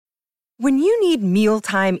When you need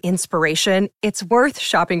mealtime inspiration, it's worth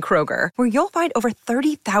shopping Kroger, where you'll find over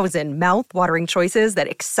 30,000 mouth-watering choices that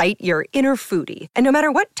excite your inner foodie. And no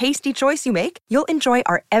matter what tasty choice you make, you'll enjoy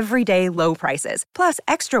our everyday low prices, plus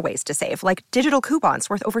extra ways to save, like digital coupons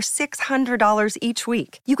worth over $600 each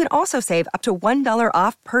week. You can also save up to $1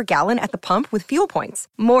 off per gallon at the pump with fuel points.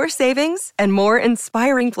 More savings and more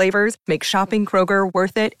inspiring flavors make shopping Kroger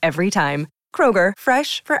worth it every time. Kroger,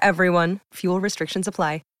 fresh for everyone. Fuel restrictions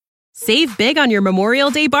apply. Save big on your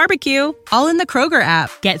Memorial Day barbecue, all in the Kroger app.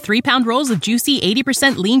 Get 3-pound rolls of juicy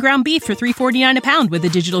 80% lean ground beef for $3.49 a pound with a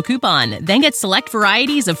digital coupon. Then get select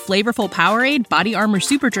varieties of flavorful Powerade, Body Armor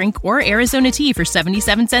Super Drink, or Arizona tea for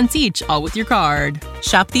 77 cents each, all with your card.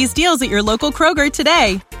 Shop these deals at your local Kroger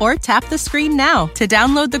today, or tap the screen now to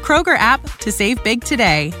download the Kroger app to save big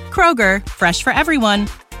today. Kroger, fresh for everyone.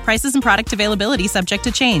 Prices and product availability subject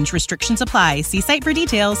to change. Restrictions apply. See site for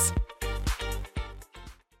details.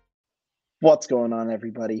 What's going on,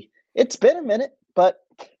 everybody? It's been a minute, but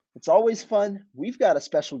it's always fun. We've got a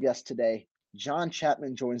special guest today. John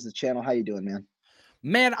Chapman joins the channel. How you doing, man?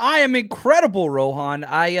 Man, I am incredible, Rohan.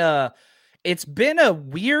 It's been a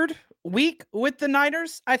weird week with the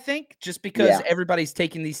Niners, I think, just because everybody's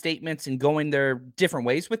taking these statements and going their different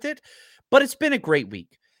ways with it. But it's been a great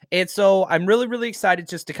week. And so I'm really, really excited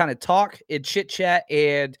just to kind of talk and chit chat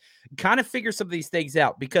and kind of figure some of these things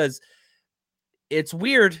out, because it's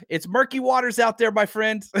weird. It's murky waters out there, my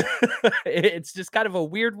friend. It's just kind of a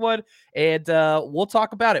weird one, and we'll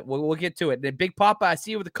talk about it. We'll get to it. And Big Papa, I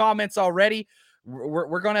see you with the comments already.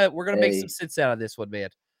 We're gonna make some sense out of this one, man.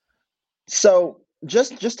 So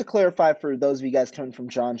just to clarify for those of you guys coming from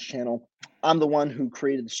John's channel, I'm the one who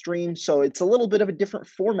created the stream, so it's a little bit of a different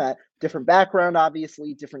format, different background,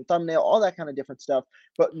 obviously, different thumbnail, all that kind of different stuff.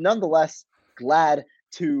 But nonetheless, glad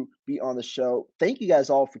to be on the show. Thank you guys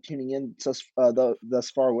all for tuning in thus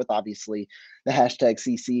far with, obviously, the hashtag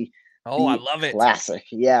CC. Oh, I love it. Classic.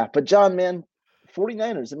 Yeah. But John, man,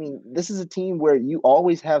 49ers, I mean, this is a team where you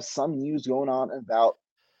always have some news going on about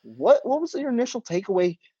what was your initial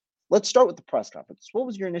takeaway? Let's start with the press conference. What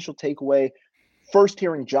was your initial takeaway? First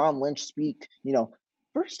hearing John Lynch speak,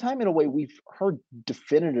 first time in a way we've heard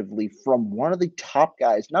definitively from one of the top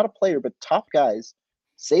guys, not a player, but top guys,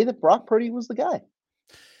 say that Brock Purdy was the guy.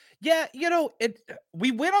 Yeah,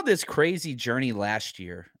 we went on this crazy journey last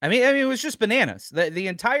year. I mean, it was just bananas. The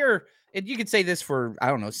entire, and you could say this for,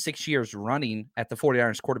 6 years running at the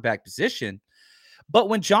 49ers quarterback position. But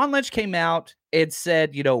when John Lynch came out and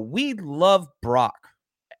said, we love Brock,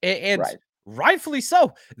 and right. Rightfully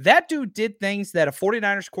so. That dude did things that a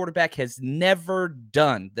 49ers quarterback has never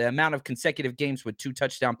done. The amount of consecutive games with 2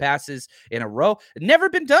 touchdown passes in a row, never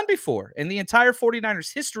been done before in the entire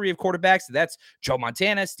 49ers history of quarterbacks. That's Joe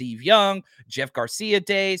Montana, Steve Young, Jeff Garcia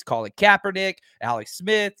days, Colin Kaepernick, Alex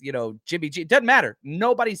Smith, Jimmy G. It doesn't matter.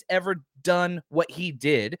 Nobody's ever done what he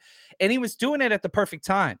did. And he was doing it at the perfect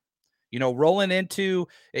time. Rolling into,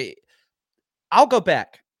 I'll go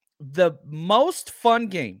back. The most fun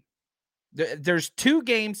game. There's 2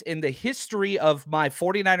 games in the history of my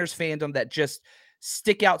 49ers fandom that just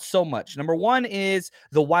stick out so much. Number one is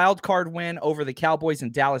the wild card win over the Cowboys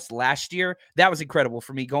in Dallas last year. That was incredible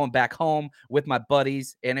for me, going back home with my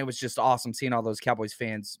buddies, and it was just awesome seeing all those Cowboys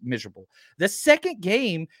fans miserable. The second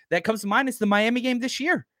game that comes to mind is the Miami game this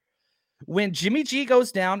year, when Jimmy G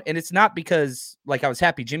goes down, and it's not because I was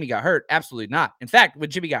happy Jimmy got hurt. Absolutely not. In fact, when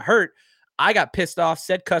Jimmy got hurt, I got pissed off,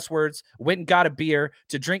 said cuss words, went and got a beer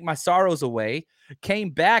to drink my sorrows away, came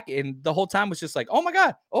back, and the whole time was just like, oh my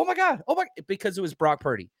God, because it was Brock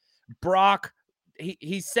Purdy. Brock,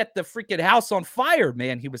 he set the freaking house on fire,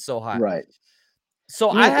 man. He was so hot. Right.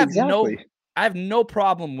 So yeah, I have no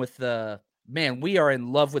problem with we are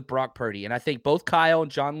in love with Brock Purdy. And I think both Kyle and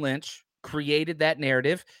John Lynch created that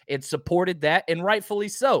narrative and supported that, and rightfully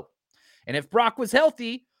so. And if Brock was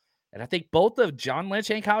healthy, and I think both of John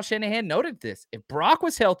Lynch and Kyle Shanahan noted this, if Brock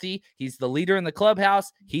was healthy, he's the leader in the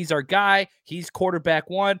clubhouse, he's our guy, he's quarterback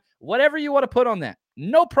one, whatever you want to put on that,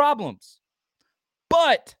 no problems.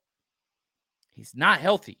 But he's not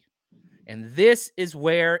healthy. And this is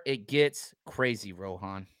where it gets crazy,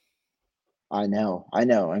 Rohan. I know. I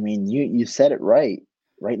mean, you said it right.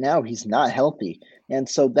 Right now, he's not healthy. And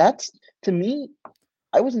so that's, to me,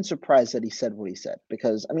 I wasn't surprised that he said what he said,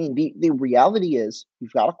 because, I mean, the reality is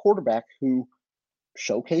we've got a quarterback who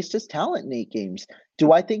showcased his talent in 8 games.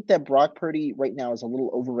 Do I think that Brock Purdy right now is a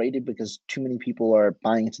little overrated because too many people are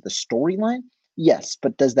buying into the storyline? Yes,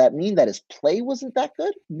 but does that mean that his play wasn't that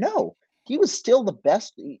good? No. He was still the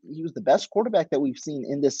best. He was the best quarterback that we've seen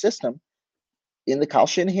in this system in the Kyle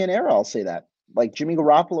Shanahan era, I'll say that. Like Jimmy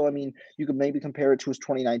Garoppolo, I mean, you could maybe compare it to his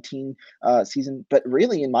 2019 season, but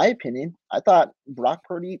really, in my opinion, I thought Brock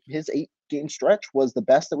Purdy, his 8-game stretch was the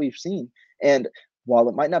best that we've seen. And while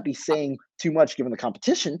it might not be saying too much given the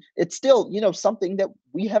competition, it's still, something that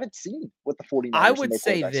we haven't seen with the I 49ers in would their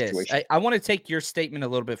say quarterback this. situation. I want to take your statement a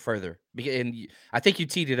little bit further, and I think you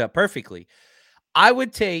teed it up perfectly. I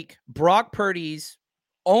would take Brock Purdy's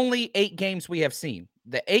only 8 games we have seen,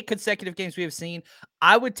 the 8 consecutive games we have seen.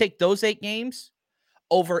 I would take those 8 games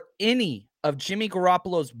over any of Jimmy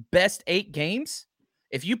Garoppolo's best 8 games.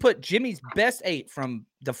 If you put Jimmy's best 8 from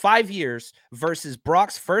the 5 years versus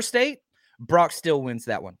Brock's first 8, Brock still wins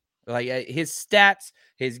that one. Like his stats,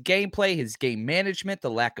 his gameplay, his game management, the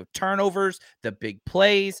lack of turnovers, the big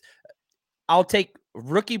plays. I'll take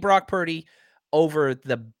rookie Brock Purdy over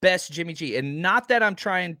the best Jimmy G. And not that I'm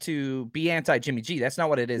trying to be anti Jimmy G. That's not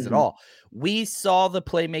what it is at all. We saw the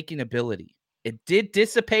playmaking ability. It did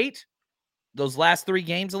dissipate those last 3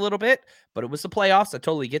 games a little bit, but it was the playoffs. I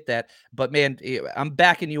totally get that. But man, I'm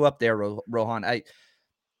backing you up there, Rohan.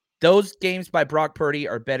 Those games by Brock Purdy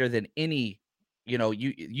are better than any.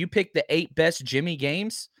 You pick the 8 best Jimmy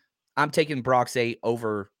games. I'm taking Brock's 8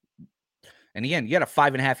 over. And again, you got a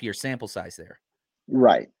 5.5-year sample size there.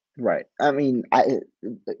 Right, right. I mean,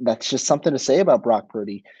 that's just something to say about Brock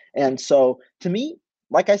Purdy. And so, to me,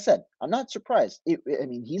 like I said, I'm not surprised. I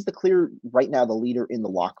mean, he's the clear right now the leader in the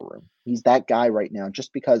locker room. He's that guy right now,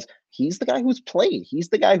 just because he's the guy who's played. He's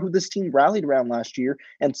the guy who this team rallied around last year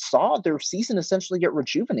and saw their season essentially get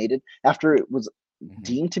rejuvenated after it was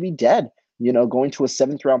deemed to be dead. Going to a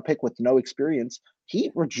 7th-round pick with no experience,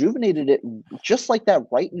 he rejuvenated it just like that,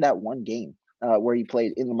 right in that one game. Where he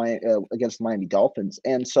played in the against the Miami Dolphins.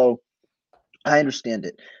 And so I understand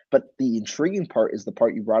it. But the intriguing part is the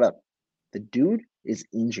part you brought up. The dude is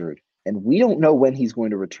injured, and we don't know when he's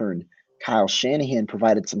going to return. Kyle Shanahan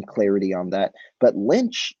provided some clarity on that, but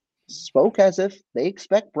Lynch spoke as if they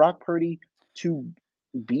expect Brock Purdy to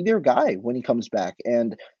be their guy when he comes back.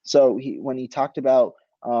 And so when he talked about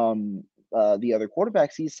the other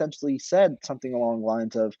quarterbacks, he essentially said something along the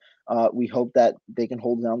lines of, we hope that they can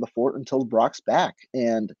hold down the fort until Brock's back.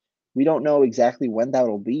 And we don't know exactly when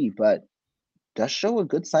that'll be, but does show a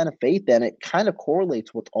good sign of faith. And it kind of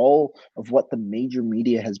correlates with all of what the major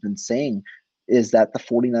media has been saying, is that the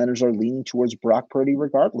 49ers are leaning towards Brock Purdy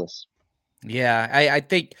regardless. Yeah, I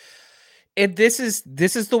think this is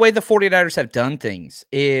the way the 49ers have done things,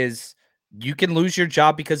 is you can lose your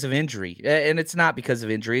job because of injury. And it's not because of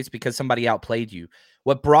injury. It's because somebody outplayed you.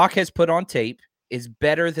 What Brock has put on tape is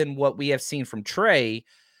better than what we have seen from Trey,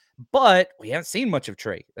 but we haven't seen much of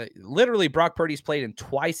Trey. Literally, Brock Purdy's played in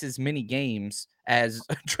twice as many games as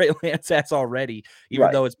Trey Lance has already,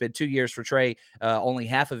 even though it's been 2 years for Trey, only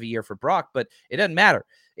half of a year for Brock, but it doesn't matter.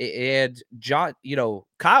 And John,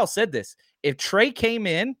 Kyle said this. If Trey came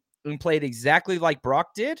in and played exactly like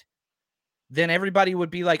Brock did, then everybody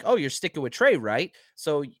would be like, oh, you're sticking with Trey, right?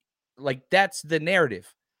 So, like, that's the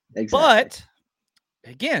narrative. Exactly. But,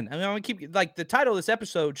 again, I'm going to keep, like, the title of this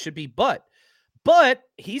episode should be But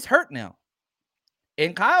he's hurt now.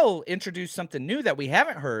 And Kyle introduced something new that we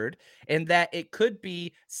haven't heard, and that it could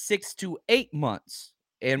be 6 to 8 months.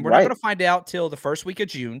 And we're not going to find out till the first week of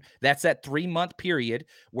June. That's that 3-month period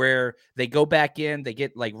where they go back in, they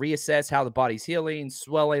get reassess how the body's healing,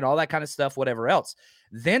 swelling, all that kind of stuff, whatever else.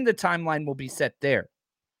 Then the timeline will be set there.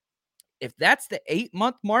 If that's the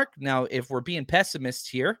 8-month mark, now if we're being pessimists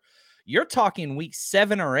here, you're talking week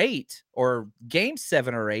 7 or 8 or game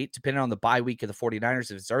 7 or 8, depending on the bye week of the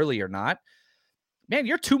 49ers, if it's early or not. Man,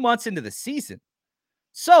 you're 2 months into the season.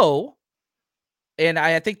 So, and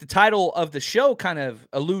I think the title of the show kind of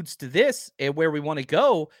alludes to this, and where we want to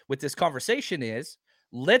go with this conversation is,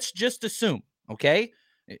 let's just assume, okay?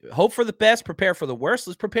 Hope for the best, prepare for the worst.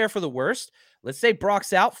 Let's prepare for the worst. Let's say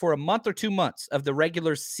Brock's out for a month or 2 months of the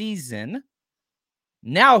regular season.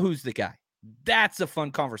 Now who's the guy? That's a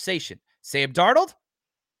fun conversation. Sam Darnold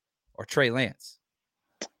or Trey Lance?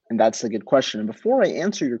 And that's a good question. And before I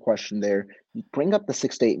answer your question there, you bring up the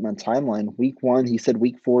 6 to 8 month timeline. Week 1, he said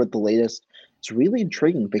week 4 at the latest. It's really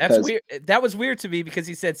intriguing because that's weird. That was weird to me because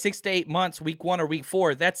he said 6 to 8 months, week 1 or week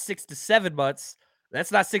 4. That's 6 to 7 months.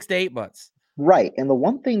 That's not 6 to 8 months. Right. And the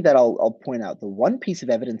one thing that I'll point out, the one piece of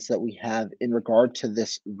evidence that we have in regard to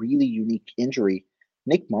this really unique injury,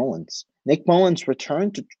 Nick Mullins. Nick Mullins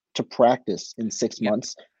returned to practice in 6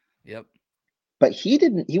 months. Yep. But he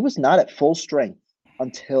was not at full strength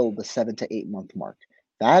until the 7 to 8 month mark.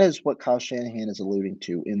 That is what Kyle Shanahan is alluding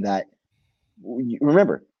to, in that,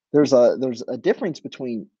 remember, there's a difference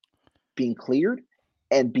between being cleared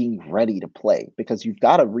and being ready to play, because you've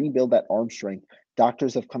got to rebuild that arm strength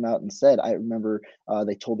doctors have come out and said, I remember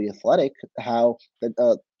they told The Athletic how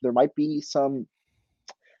that there might be some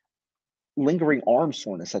lingering arm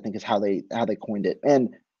soreness, I think is how they coined it.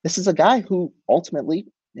 And this is a guy who ultimately,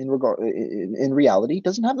 in reality,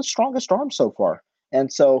 doesn't have the strongest arm so far.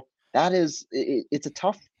 And so that is it's a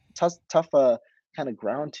tough kind of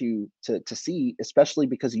ground to see, especially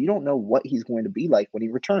because you don't know what he's going to be like when he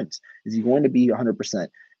returns. Is he going to be 100%?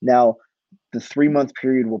 Now, the 3-month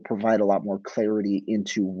period will provide a lot more clarity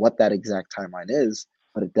into what that exact timeline is,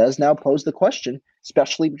 but it does now pose the question,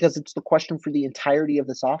 especially because it's the question for the entirety of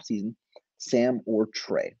this offseason, Sam or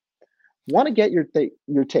Trey. Want to get your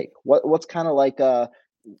take. What's kind of like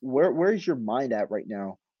where's your mind at right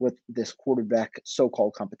now with this quarterback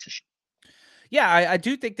so-called competition? Yeah, I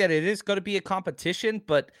do think that it is going to be a competition,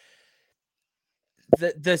 but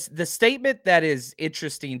the statement that is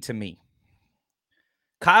interesting to me,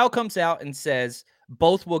 Kyle comes out and says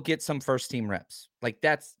both will get some first team reps. Like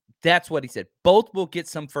that's what he said. Both will get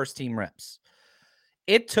some first team reps.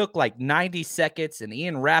 It took like 90 seconds, and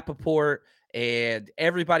Ian Rappaport and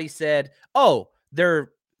everybody said, oh,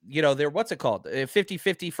 they're what's it called?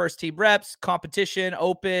 50-50 first team reps, competition,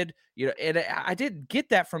 open, and I didn't get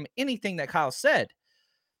that from anything that Kyle said.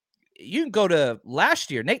 You can go to last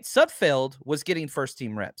year. Nate Sudfeld was getting first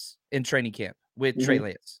team reps in training camp with Trey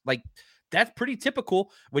Lance. Like, that's pretty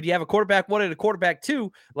typical when you have a quarterback 1 and a quarterback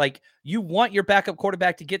 2. Like, you want your backup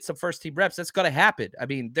quarterback to get some first team reps. That's going to happen. I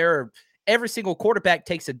mean, every single quarterback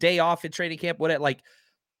takes a day off in training camp.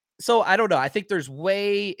 So I don't know. I think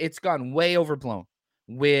it's gone way overblown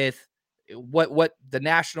with what the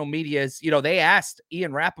national media is. They asked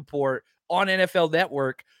Ian Rappaport on NFL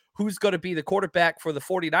Network, who's going to be the quarterback for the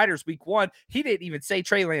 49ers week 1. He didn't even say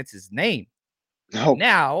Trey Lance's name.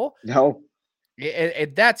 No.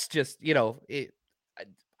 And that's just,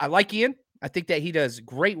 I like Ian. I think that he does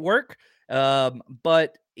great work.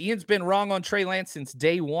 But Ian's been wrong on Trey Lance since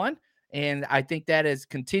day 1. And I think that has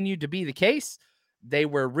continued to be the case. They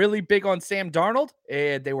were really big on Sam Darnold,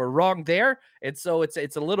 and they were wrong there. And so it's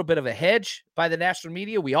a little bit of a hedge by the national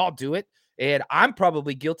media. We all do it. And I'm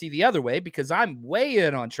probably guilty the other way because I'm way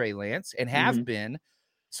in on Trey Lance and have been.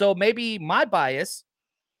 So maybe my bias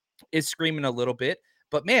is screaming a little bit.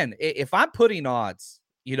 But, man, if I'm putting odds,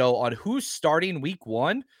 on who's starting week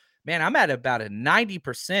 1, man, I'm at about a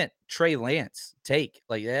 90% Trey Lance take.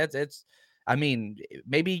 Like, that's I mean,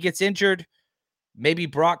 maybe he gets injured. Maybe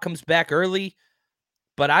Brock comes back early.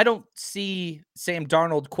 But I don't see Sam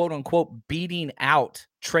Darnold, quote unquote, beating out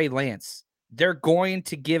Trey Lance. They're going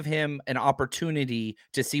to give him an opportunity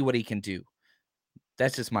to see what he can do.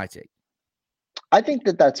 That's just my take. I think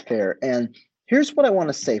that that's fair. And here's what I want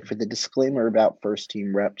to say for the disclaimer about first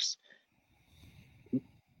team reps.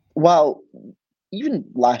 While even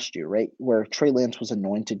last year, right, where Trey Lance was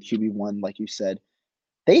anointed QB1, like you said,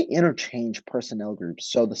 they interchange personnel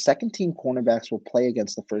groups. So the second team cornerbacks will play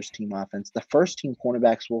against the first team offense. The first team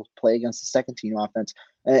cornerbacks will play against the second team offense.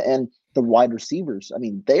 And the wide receivers, I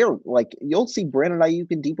mean, they're like, you'll see Brandon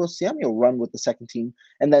Ayuk and Deebo Samuel run with the second team.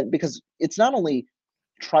 And then because it's not only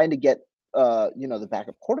trying to get, the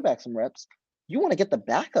backup quarterback some reps, you want to get the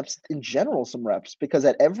backups in general some reps because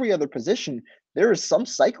at every other position, there is some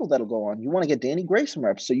cycle that'll go on. You want to get Danny Gray some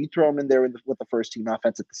reps, so you throw him in there with the first team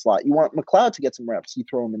offense at the slot. You want McLeod to get some reps, you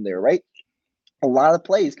throw him in there, right? A lot of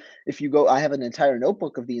plays. If you go, I have an entire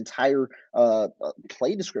notebook of the entire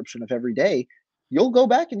play description of every day. You'll go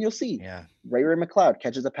back and you'll see Ray McLeod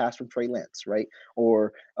catches a pass from Trey Lance, right?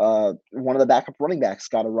 Or one of the backup running backs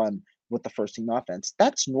got a run with the first team offense.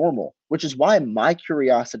 That's normal, which is why my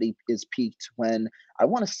curiosity is piqued when I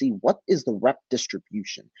want to see what is the rep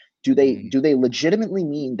distribution. Do they legitimately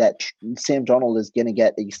mean that Sam Darnold is going to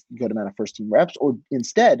get a good amount of first team reps, or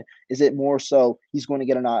instead is it more so he's going to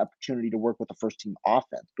get an opportunity to work with the first team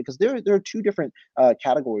offense? Because there are two different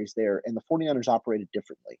categories there, and the 49ers operated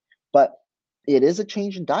differently. But it is a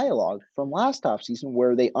change in dialogue from last offseason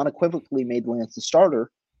where they unequivocally made Lance the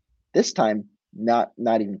starter. This time, not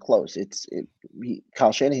even close.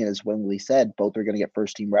 Kyle Shanahan has willingly said both are going to get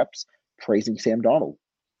first team reps, praising Sam Darnold.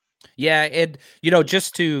 Yeah, and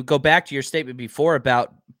just to go back to your statement before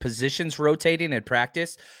about positions rotating in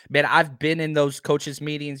practice, man, I've been in those coaches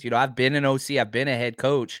meetings. I've been an OC, I've been a head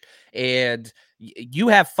coach, and you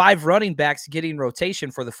have 5 running backs getting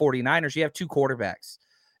rotation for the 49ers. You have 2 quarterbacks.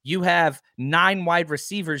 You have 9 wide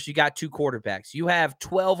receivers. You got 2 quarterbacks. You have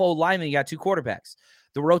 12 O linemen. You got 2 quarterbacks.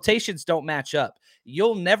 The rotations don't match up.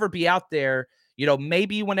 You'll never be out there,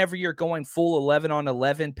 maybe whenever you're going full 11 on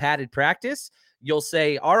 11 padded practice, you'll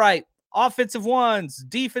say, all right, offensive 1s,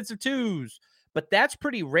 defensive 2s. but that's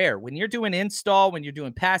pretty rare. When you're doing install, when you're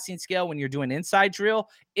doing passing scale, when you're doing inside drill,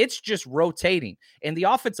 it's just rotating. And the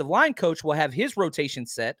offensive line coach will have his rotation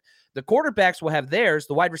set. The quarterbacks will have theirs.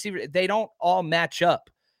 The wide receiver, they don't all match up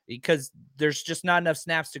because there's just not enough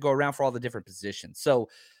snaps to go around for all the different positions. So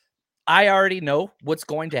I already know what's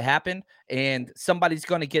going to happen, and somebody's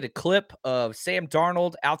going to get a clip of Sam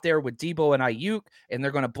Darnold out there with Debo and Ayuk, and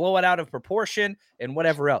they're going to blow it out of proportion and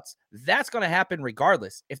whatever else. That's going to happen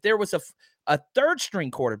regardless. If there was a third-string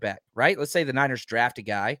quarterback, right? Let's say the Niners draft a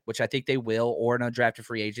guy, which I think they will, or an undrafted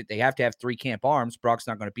free agent. They have to have 3 camp arms. Brock's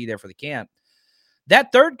not going to be there for the camp.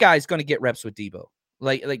 That third guy is going to get reps with Debo.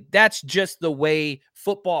 Like that's just the way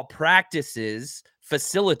football practices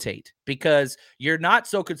facilitate, because you're not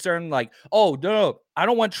so concerned like, oh, no, I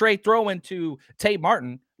don't want Trey throwing to Tate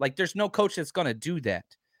Martin. Like there's no coach that's going to do that.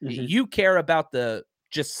 Mm-hmm. You care about the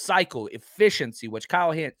just cycle efficiency, which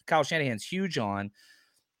Kyle Shanahan's huge on.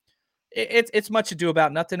 It's much ado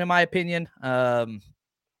about nothing, in my opinion.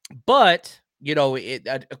 But you know,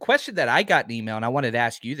 a question that I got in email, and I wanted to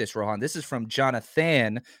ask you this, Rohan. This is from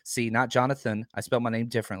Jonathan. See, not Jonathan. I spelled my name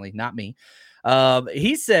differently, not me.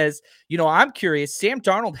 He says, you know, I'm curious. Sam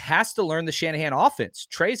Darnold has to learn the Shanahan offense.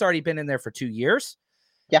 Trey's already been in there for 2 years.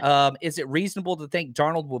 Yeah. Is it reasonable to think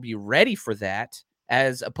Darnold will be ready for that,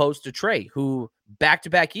 as opposed to Trey, who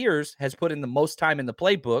back-to-back years has put in the most time in the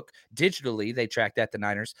playbook digitally? They track that, the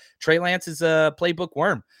Niners. Trey Lance is a playbook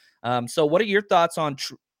worm. So what are your thoughts on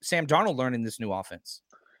Sam Darnold learning this new offense?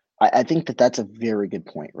 I think that's a very good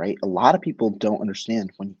point, right? A lot of people don't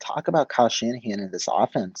understand when you talk about Kyle Shanahan and this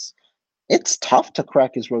offense, it's tough to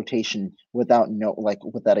crack his rotation without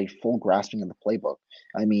a full grasping of the playbook.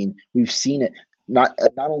 I mean, we've seen it not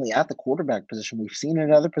only at the quarterback position, we've seen it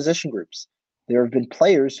in other position groups. There have been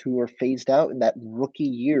players who are phased out in that rookie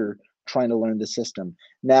year trying to learn the system.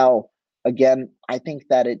 Now, again, I think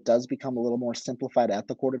that it does become a little more simplified at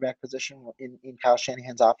the quarterback position in Kyle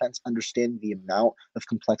Shanahan's offense, understanding the amount of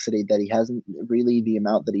complexity that he has, and really the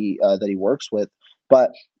amount that he works with.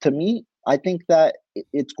 But to me, I think that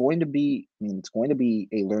it's going to be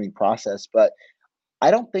a learning process, but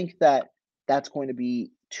I don't think that that's going to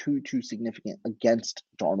be too significant against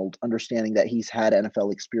Darnold, understanding that he's had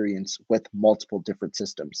NFL experience with multiple different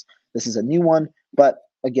systems. This is a new one, but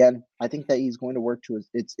again, I think that he's going to work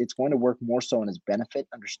it's going to work more so in his benefit,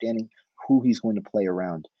 understanding who he's going to play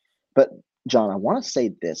around. But John, I want to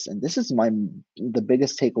say this, and this is the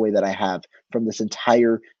biggest takeaway that I have from this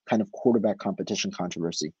entire kind of quarterback competition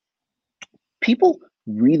controversy. People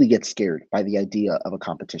really get scared by the idea of a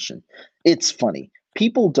competition. It's funny.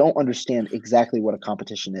 People don't understand exactly what a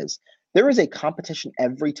competition is. There is a competition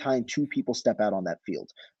every time 2 people step out on that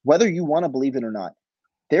field, whether you want to believe it or not.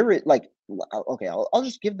 There is okay, I'll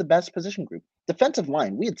just give the best position group. Defensive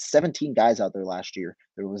line, we had 17 guys out there last year.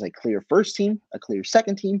 There was a clear first team, a clear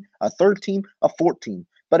second team, a third team, a fourth team.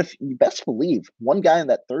 But if you best believe one guy on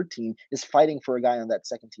that third team is fighting for a guy on that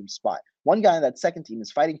second team spot. One guy on that second team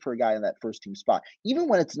is fighting for a guy on that first team spot. Even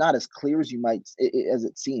when it's not as clear as as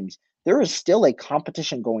it seems, there is still a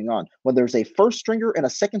competition going on. When there's a first stringer and a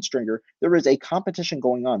second stringer, there is a competition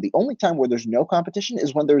going on. The only time where there's no competition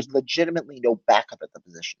is when there's legitimately no backup at the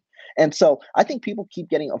position. And so I think people keep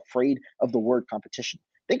getting afraid of the word competition.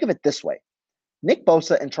 Think of it this way. Nick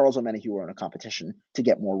Bosa and Charles Omenihu are in a competition to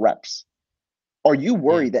get more reps. Are you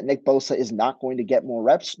worried that Nick Bosa is not going to get more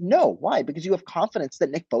reps? No. Why? Because you have confidence that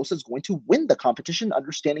Nick Bosa is going to win the competition,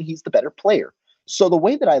 understanding he's the better player. So the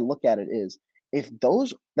way that I look at it is, if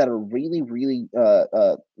those that are really, really,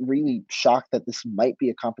 really shocked that this might be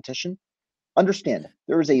a competition, understand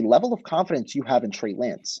there is a level of confidence you have in Trey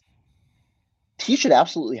Lance. He should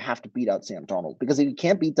absolutely have to beat out Sam Darnold, because if he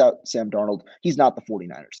can't beat out Sam Darnold, he's not the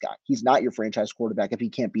 49ers guy. He's not your franchise quarterback if he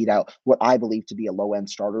can't beat out what I believe to be a low-end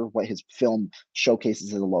starter, what his film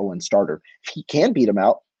showcases as a low-end starter. If he can beat him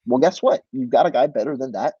out, well, guess what? You've got a guy better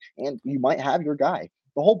than that, and you might have your guy.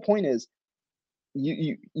 The whole point is,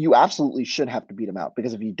 you absolutely should have to beat him out,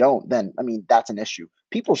 because if you don't, then, I mean, that's an issue.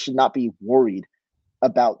 People should not be worried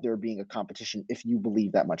about there being a competition if you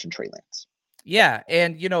believe that much in Trey Lance. Yeah,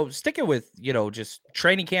 and, you know, sticking with, you know, just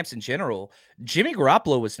training camps in general, Jimmy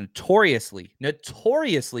Garoppolo was notoriously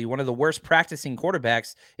one of the worst practicing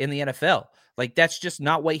quarterbacks in the NFL. Like, that's just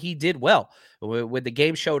not what he did well. When the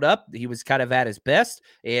game showed up, he was kind of at his best,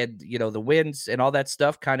 and, you know, the wins and all that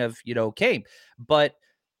stuff kind of, you know, came. But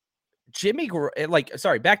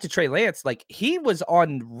back to Trey Lance, like, he was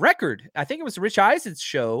on record, I think it was Rich Eisen's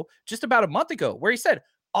show just about a month ago, where he said,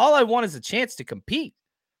 all I want is a chance to compete.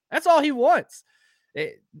 That's all he wants.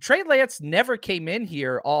 Trey Lance never came in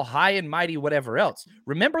here all high and mighty, whatever else.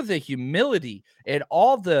 Remember the humility and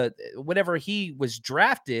all the, whenever he was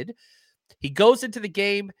drafted, He goes into the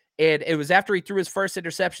game, and it was after he threw his first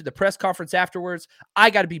interception, the press conference afterwards. I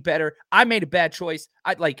got to be better. I made a bad choice.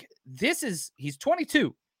 He's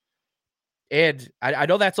 22. And I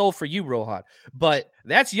know that's old for you, Rohan, but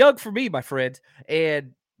that's young for me, my friend.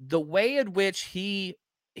 And the way in which he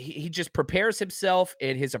just prepares himself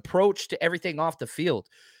and his approach to everything off the field.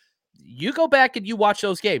 You go back and you watch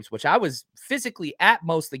those games, which I was physically at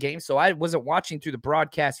most of the games, so I wasn't watching through the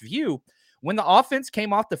broadcast view. When the offense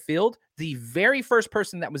came off the field, the very first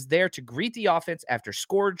person that was there to greet the offense after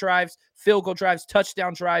score drives, field goal drives,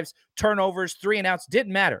 touchdown drives, turnovers, 3-and-outs,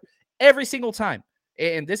 didn't matter. Every single time.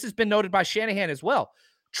 And this has been noted by Shanahan as well.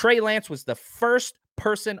 Trey Lance was the first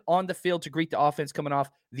person on the field to greet the offense coming off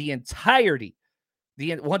the entirety,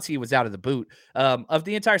 once he was out of the boot, of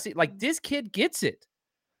the entire season. Like, this kid gets it.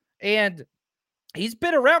 And he's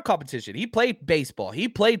been around competition. He played baseball. He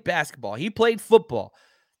played basketball. He played football.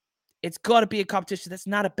 It's got to be a competition. That's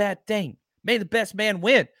not a bad thing. May the best man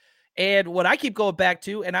win. And what I keep going back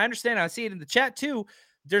to, and I understand, I see it in the chat too,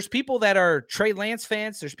 there's people that are Trey Lance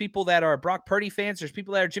fans. There's people that are Brock Purdy fans. There's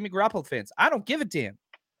people that are Jimmy Garoppolo fans. I don't give a damn.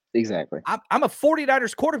 Exactly. I'm a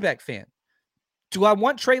 49ers quarterback fan. Do I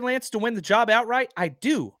want Trey Lance to win the job outright? I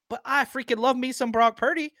do. But I freaking love me some Brock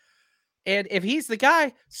Purdy. And if he's the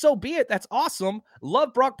guy, so be it. That's awesome.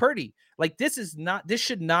 Love Brock Purdy. Like, this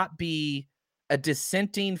should not be a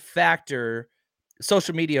dissenting factor.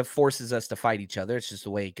 Social media forces us to fight each other. It's just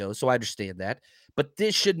the way it goes. So I understand that. But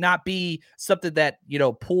this should not be something that,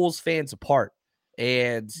 pulls fans apart.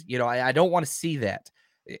 And, I don't want to see that.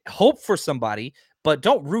 Hope for somebody, but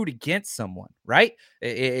don't root against someone, right?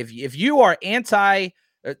 If you are anti,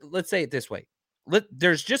 let's say it this way.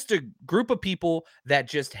 There's just a group of people that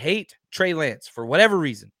just hate Trey Lance for whatever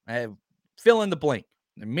reason. Fill in the blank.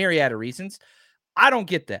 A myriad of reasons. I don't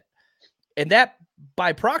get that. And that,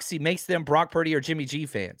 by proxy, makes them Brock Purdy or Jimmy G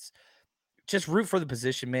fans. Just root for the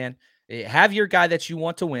position, man. Have your guy that you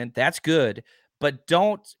want to win. That's good. But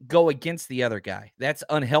don't go against the other guy. That's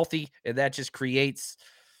unhealthy, and that just creates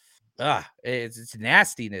it's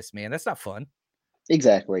nastiness, man. That's not fun.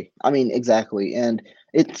 Exactly. I mean, exactly. And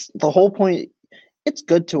it's the whole point. It's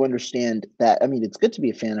good to understand that. I mean, it's good to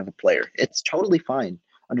be a fan of a player. It's totally fine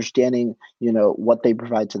understanding, what they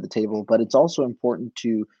provide to the table, but it's also important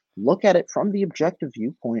to look at it from the objective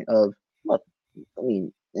viewpoint of, look, I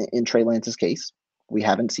mean, in Trey Lance's case, we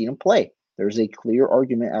haven't seen him play. There's a clear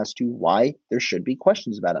argument as to why there should be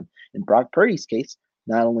questions about him. In Brock Purdy's case,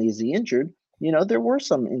 not only is he injured, there were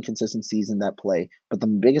some inconsistencies in that play, but the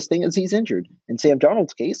biggest thing is he's injured. In Sam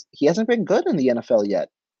Darnold's case, he hasn't been good in the NFL yet.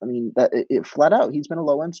 I mean, flat out, he's been a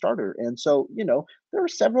low-end starter. And so, there are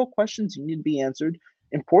several questions you need to be answered.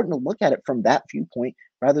 Important to look at it from that viewpoint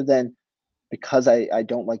rather than, because I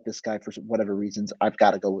don't like this guy for whatever reasons, I've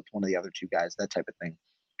got to go with one of the other two guys, that type of thing.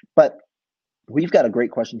 But we've got a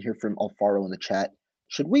great question here from Alfaro in the chat.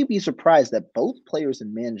 Should we be surprised that both players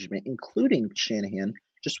in management, including Shanahan,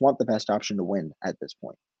 just want the best option to win at this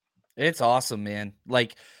point? It's awesome, man.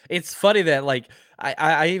 Like, it's funny that, like,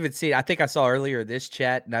 I even see, I think I saw earlier this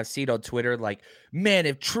chat, and I've seen on Twitter, like, man,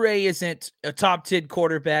 if Trey isn't a top 10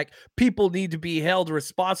 quarterback, people need to be held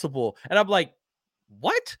responsible. And I'm like,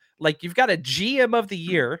 what? Like, you've got a GM of the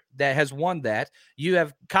year that has won that. You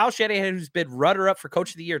have Kyle Shanahan, who's been runner-up for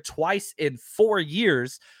coach of the year twice in 4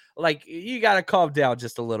 years. Like, you got to calm down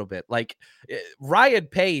just a little bit. Like, Ryan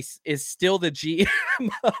Pace is still the GM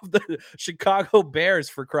of the Chicago Bears,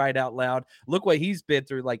 for crying out loud. Look what he's been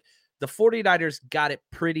through. Like, the 49ers got it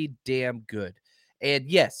pretty damn good. And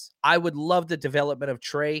yes, I would love the development of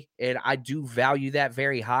Trey, and I do value that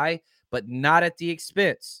very high, but not at the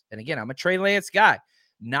expense. And again, I'm a Trey Lance guy,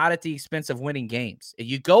 not at the expense of winning games. And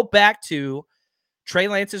you go back to Trey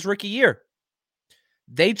Lance's rookie year.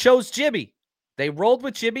 They chose Jimmy. They rolled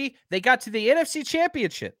with Jimmy. They got to the NFC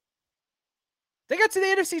Championship.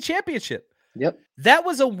 Yep. That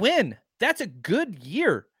was a win. That's a good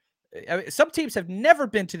year. I mean, some teams have never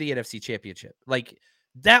been to the NFC Championship. Like,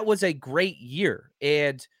 that was a great year.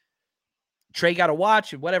 And Trey got a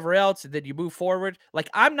watch and whatever else, and then you move forward. Like,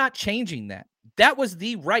 I'm not changing that. That was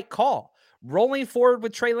the right call. Rolling forward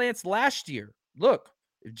with Trey Lance last year. Look,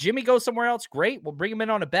 if Jimmy goes somewhere else, great. We'll bring him in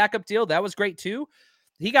on a backup deal. That was great too.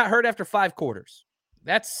 He got hurt after 5 quarters.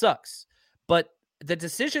 That sucks. But the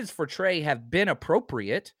decisions for Trey have been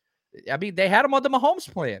appropriate. I mean, they had him on the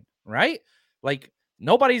Mahomes plan, right? Like,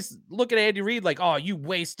 nobody's looking at Andy Reid like, oh, you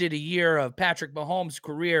wasted a year of Patrick Mahomes'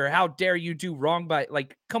 career. How dare you do wrong by,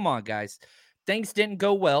 like, come on, guys. Things didn't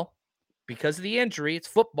go well because of the injury. It's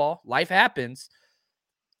football. Life happens.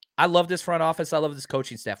 I love this front office. I love this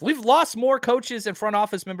coaching staff. We've lost more coaches and front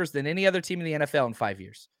office members than any other team in the NFL in 5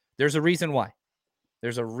 years. There's a reason why.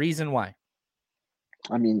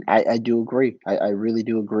 I mean, I do agree. I really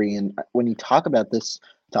do agree. And when you talk about this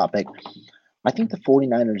topic, I think the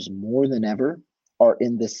 49ers more than ever are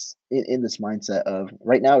in this mindset of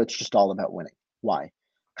right now it's just all about winning. Why?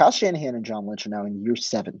 Kyle Shanahan and John Lynch are now in year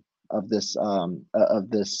 7 of this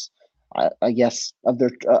I guess of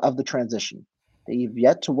the transition. They've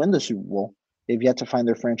yet to win the Super Bowl. They've yet to find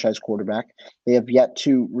their franchise quarterback. They have yet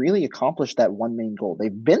to really accomplish that one main goal.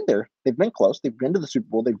 They've been there. They've been close. They've been to the Super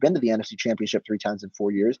Bowl. They've been to the NFC Championship 3 times in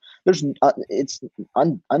 4 years. It's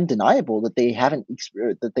undeniable that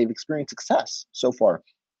that they've experienced success so far.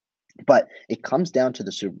 But it comes down to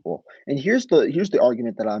the Super Bowl. And here's the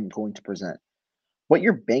argument that I'm going to present. What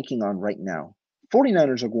you're banking on right now,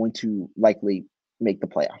 49ers are going to likely make the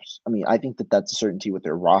playoffs. I mean, I think that that's a certainty with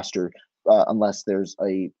their roster, unless there's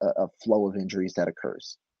a flow of injuries that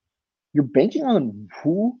occurs. You're banking on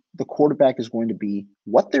who the quarterback is going to be,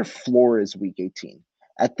 what their floor is week 18.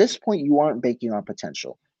 At this point, you aren't banking on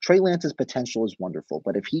potential. Trey Lance's potential is wonderful,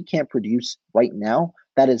 but if he can't produce right now,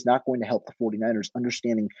 that is not going to help the 49ers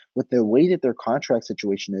understanding with the way that their contract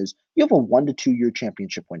situation is. You have a 1 to 2 year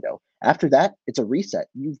championship window. After that, it's a reset.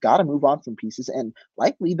 You've got to move on from pieces, and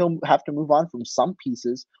likely they'll have to move on from some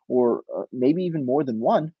pieces or maybe even more than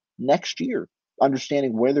one next year,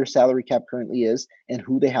 understanding where their salary cap currently is and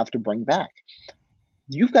who they have to bring back.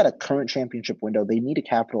 You've got a current championship window. They need to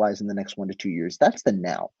capitalize in the next 1 to 2 years. That's the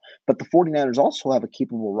now. But the 49ers also have a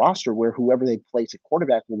capable roster where whoever they place at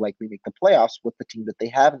quarterback will likely make the playoffs with the team that they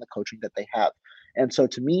have and the coaching that they have. And so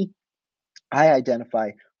to me, I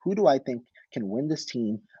identify who do I think can win this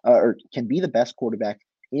team or can be the best quarterback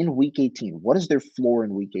in week 18. What is their floor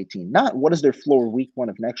in week 18? Not what is their floor week 1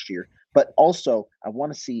 of next year, but also I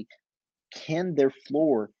want to see can their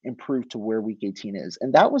floor improve to where week 18 is?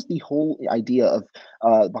 And that was the whole idea of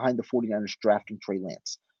behind the 49ers drafting Trey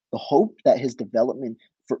Lance. The hope that his development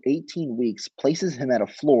for 18 weeks places him at a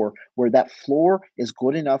floor where that floor is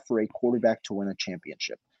good enough for a quarterback to win a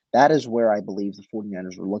championship. That is where I believe the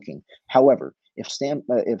 49ers are looking. However, if Sam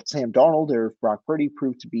Darnold or if Brock Purdy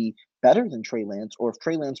prove to be better than Trey Lance, or if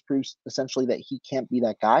Trey Lance proves essentially that he can't be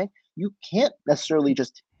that guy, you can't necessarily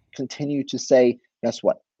just continue to say, guess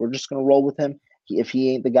what? We're just going to roll with him. If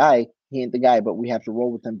he ain't the guy, he ain't the guy, but we have to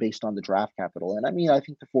roll with him based on the draft capital. And I mean, I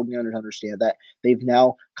think the 49ers understand that. They've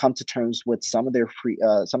now come to terms with some of their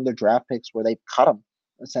draft picks where they've cut them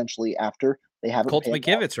essentially after they haven't Colt paid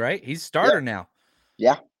McKivitz, right? He's starter now.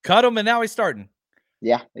 Yeah. Cut him and now he's starting.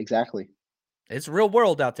 Yeah, exactly. It's real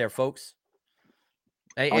world out there, folks.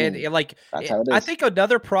 And like, that's how it is. I think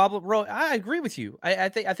another problem, bro. I agree with you. I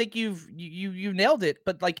think you nailed it.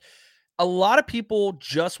 But like, a lot of people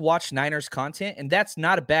just watch Niners content, and that's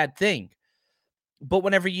not a bad thing. But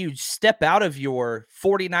whenever you step out of your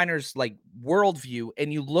 49ers like worldview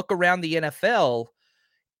and you look around the NFL,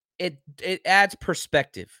 it adds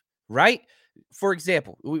perspective, right? For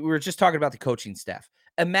example, we were just talking about the coaching staff.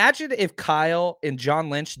 Imagine if Kyle and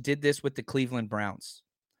John Lynch did this with the Cleveland Browns.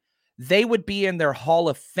 They would be in their Hall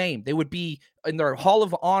of Fame. They would be in their Hall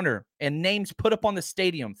of Honor and names put up on the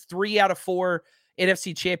stadium. 3 out of 4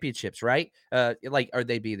 NFC championships, right? Or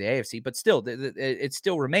they'd be the AFC, but still, it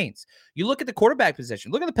still remains. You look at the quarterback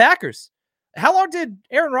position. Look at the Packers. How long did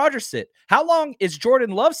Aaron Rodgers sit? How long is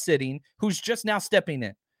Jordan Love sitting, who's just now stepping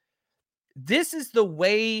in? This is the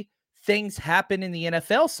way things happen in the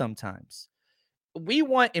NFL sometimes. We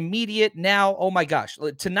want immediate now. Oh my gosh.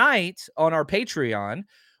 Tonight on our Patreon,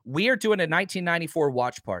 we are doing a 1994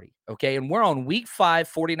 watch party, okay? And we're on week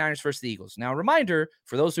 5, 49ers versus the Eagles. Now, reminder,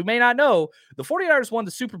 for those who may not know, the 49ers won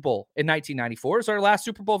the Super Bowl in 1994. It's our last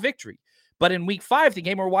Super Bowl victory. But in week 5, the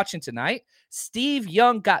game we're watching tonight, Steve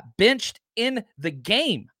Young got benched in the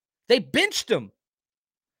game. They benched him.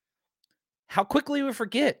 How quickly we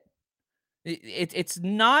forget. It's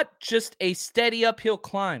not just a steady uphill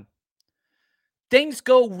climb. Things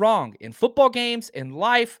go wrong in football games, in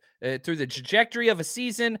life, through the trajectory of a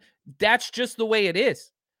season. That's just the way it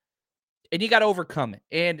is. And you got to overcome it.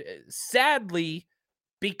 And sadly,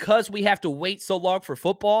 because we have to wait so long for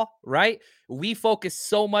football, right? We focus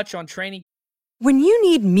so much on training. When you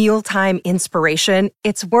need mealtime inspiration,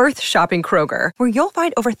 it's worth shopping Kroger, where you'll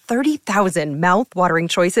find over 30,000 mouth-watering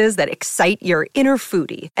choices that excite your inner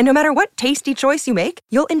foodie. And no matter what tasty choice you make,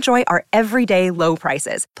 you'll enjoy our everyday low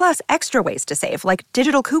prices, plus extra ways to save, like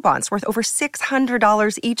digital coupons worth over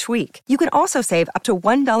 $600 each week. You can also save up to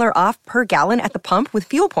 $1 off per gallon at the pump with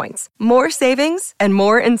fuel points. More savings and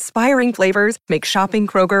more inspiring flavors make shopping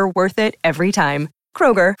Kroger worth it every time.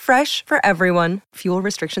 Kroger, fresh for everyone. Fuel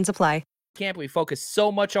restrictions apply. Camp, we focus so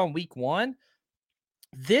much on week 1.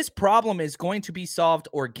 This problem is going to be solved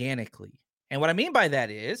organically. And what I mean by that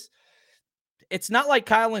is it's not like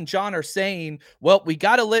Kyle and John are saying, well, we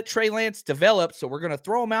got to let Trey Lance develop, so we're going to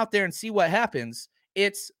throw him out there and see what happens.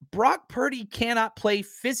 It's Brock Purdy cannot play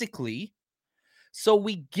physically, so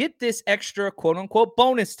we get this extra quote-unquote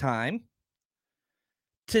bonus time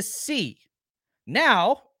to see.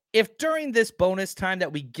 Now, if during this bonus time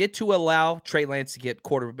that we get to allow Trey Lance to get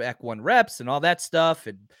quarterback 1 reps and all that stuff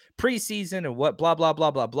and preseason and what blah, blah,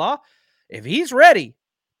 blah, blah, blah, if he's ready,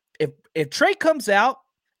 if Trey comes out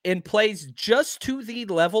and plays just to the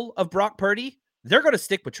level of Brock Purdy, they're going to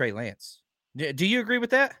stick with Trey Lance. Do you agree with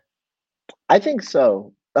that? I think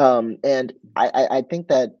so. And I think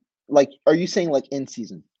that, like, are you saying like in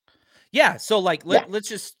season? Yeah. So like, let's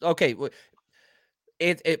just, okay.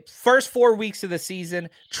 It first 4 weeks of the season,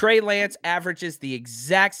 Trey Lance averages the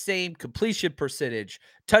exact same completion percentage,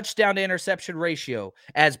 touchdown to interception ratio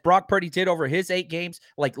as Brock Purdy did over his 8 games,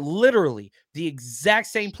 like literally the exact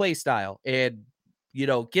same play style, and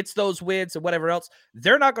gets those wins and whatever else.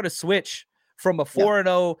 They're not going to switch from a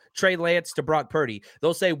 4-0 Trey Lance to Brock Purdy.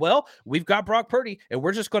 They'll say, well, we've got Brock Purdy, and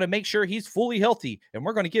we're just going to make sure he's fully healthy, and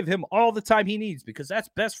we're going to give him all the time he needs because that's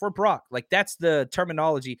best for Brock. Like, that's the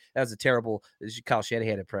terminology. That was a terrible Kyle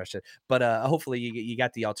Shanahan impression, but hopefully you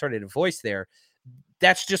got the alternative voice there.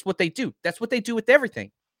 That's just what they do. That's what they do with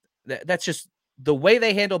everything. That's just the way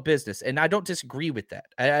they handle business, and I don't disagree with that.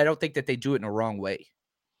 I don't think that they do it in a wrong way.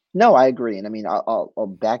 No, I agree. And I mean,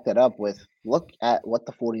 I'll back that up with look at what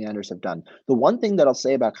the 49ers have done. The one thing that I'll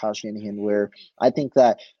say about Kyle Shanahan, where I think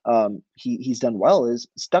that he's done well, is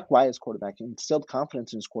stuck by his quarterback and instilled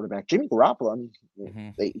confidence in his quarterback. Jimmy Garoppolo, I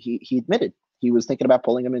mean, he admitted he was thinking about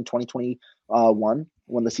pulling him in 2021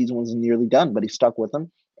 when the season was nearly done, but he stuck with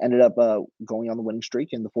him, ended up going on the winning streak,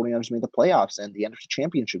 and the 49ers made the playoffs and the NFC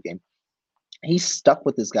Championship game. He's stuck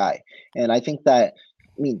with this guy. And I think that,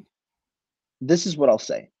 I mean, this is what I'll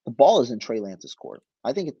say. The ball is in Trey Lance's court.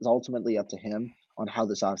 I think it's ultimately up to him on how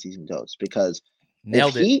this offseason goes, because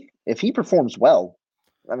if he performs well,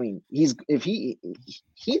 I mean, he's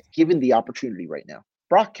given the opportunity right now.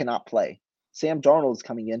 Brock cannot play. Sam Darnold is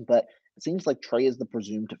coming in, but it seems like Trey is the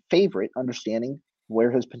presumed favorite, understanding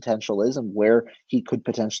where his potential is and where he could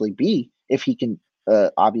potentially be if he can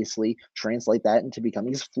obviously translate that into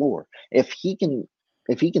becoming his floor. If he can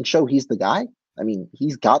show he's the guy, I mean,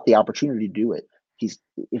 he's got the opportunity to do it.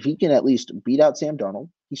 If he can at least beat out Sam Darnold,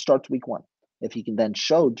 he starts week 1. If he can then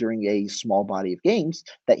show during a small body of games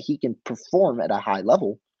that he can perform at a high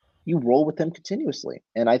level, you roll with him continuously.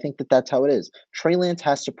 And I think that that's how it is. Trey Lance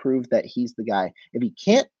has to prove that he's the guy. If he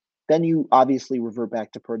can't, then you obviously revert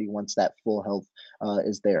back to Purdy once that full health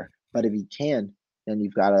is there. But if he can, then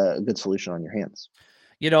you've got a good solution on your hands.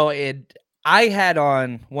 I had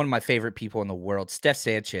on one of my favorite people in the world, Steph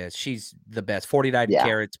Sanchez. She's the best. 49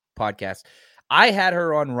 Carats podcast. I had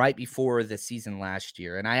her on right before the season last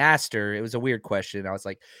year, and I asked her, it was a weird question. I was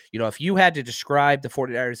like, if you had to describe the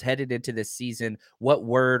 49ers headed into this season, what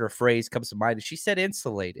word or phrase comes to mind? And she said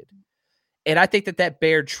insulated. And I think that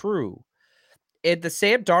bared true. And the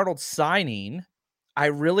Sam Darnold signing, I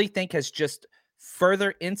really think has just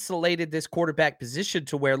further insulated this quarterback position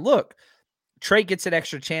to where, look, Trey gets an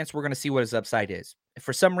extra chance. We're going to see what his upside is. If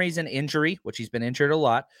for some reason, injury, which he's been injured a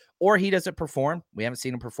lot, or he doesn't perform, we haven't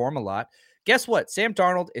seen him perform a lot. Guess what? Sam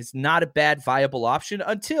Darnold is not a bad, viable option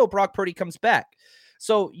until Brock Purdy comes back.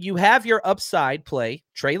 So you have your upside play,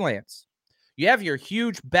 Trey Lance. You have your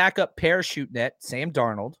huge backup parachute net, Sam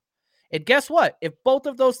Darnold. And guess what? If both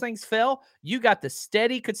of those things fail, you got the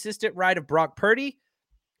steady, consistent ride of Brock Purdy.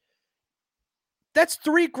 That's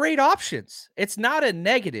 3 great options. It's not a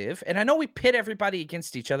negative. And I know we pit everybody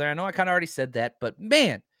against each other. I know I kind of already said that, but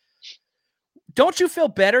man, don't you feel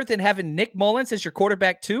better than having Nick Mullins as your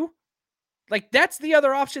quarterback too? Like, that's the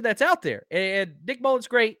other option that's out there. And Nick Mullins,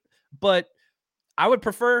 great, but I would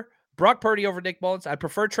prefer Brock Purdy over Nick Mullins. I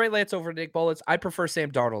prefer Trey Lance over Nick Mullins. I prefer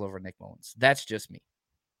Sam Darnold over Nick Mullins. That's just me.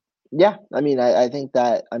 Yeah, I mean, I think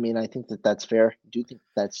that that's fair. I do think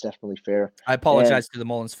that's definitely fair. I apologize to the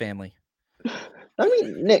Mullins family. I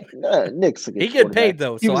mean, Nick's a good. He get paid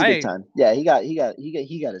though, so I. A good time. Yeah, he got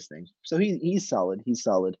his thing. So he's solid. He's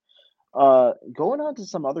solid. Going on to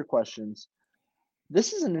some other questions.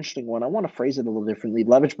 This is an interesting one. I want to phrase it a little differently.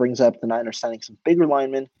 Levitch brings up the Niners signing some bigger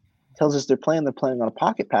linemen. Tells us they're planning on a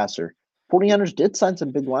pocket passer. 49ers did sign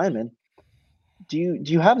some big linemen. Do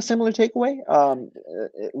you have a similar takeaway?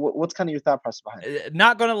 What's kind of your thought process behind it?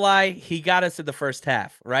 Not gonna lie, he got us in the first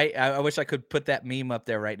half, right? I wish I could put that meme up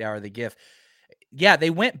there right now or the GIF. Yeah, they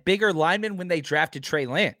went bigger linemen when they drafted Trey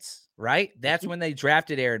Lance, right? That's when they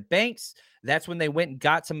drafted Aaron Banks. That's when they went and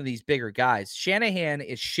got some of these bigger guys. Shanahan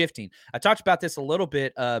is shifting. I talked about this a little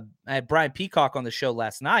bit. I had Brian Peacock on the show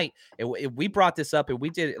last night. We brought this up, and we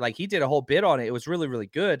did like he did a whole bit on it. It was really, really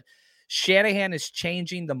good. Shanahan is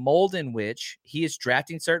changing the mold in which he is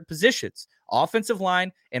drafting certain positions, offensive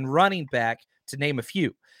line and running back, to name a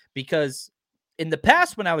few. Because in the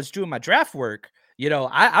past, when I was doing my draft work,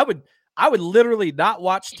 I would literally not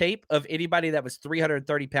watch tape of anybody that was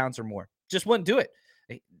 330 pounds or more. Just wouldn't do it.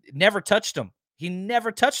 Never touched him. He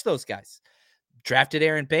never touched those guys. Drafted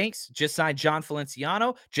Aaron Banks, just signed John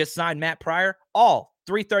Feliciano, just signed Matt Pryor, all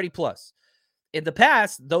 330 plus. In the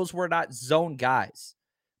past, those were not zone guys.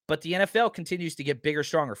 But the NFL continues to get bigger,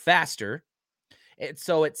 stronger, faster. And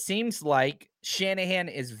so it seems like Shanahan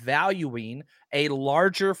is valuing a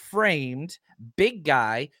larger framed big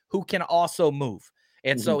guy who can also move.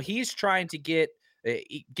 And so he's trying to get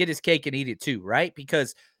his cake and eat it too, right?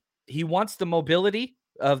 Because he wants the mobility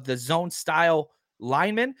of the zone style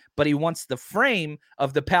lineman, but he wants the frame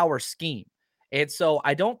of the power scheme. And so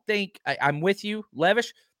I don't think I'm with you,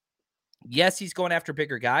 Levish. Yes, he's going after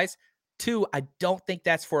bigger guys. Two, I don't think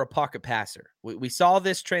that's for a pocket passer. We saw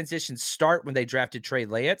this transition start when they drafted Trey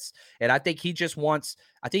Lance, and I think he wants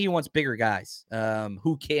bigger guys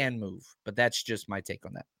who can move. But that's just my take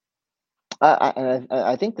on that.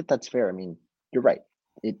 I think that's fair. I mean, you're right.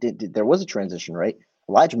 There was a transition, right?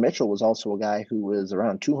 Elijah Mitchell was also a guy who was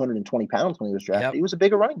around 220 pounds when he was drafted. Yep. He was a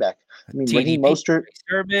bigger running back. I mean, Raheem TDP,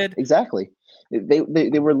 Mostert, exactly. They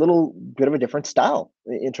were a little bit of a different style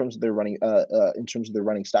in terms of their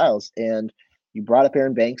running styles. And you brought up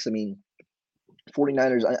Aaron Banks. I mean,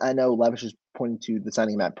 49ers, I know Levish is pointing to the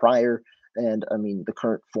signing of Matt Pryor and, I mean, the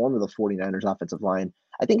current form of the 49ers offensive line.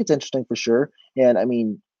 I think it's interesting for sure. And, I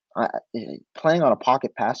mean, playing on a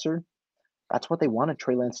pocket passer, that's what they wanted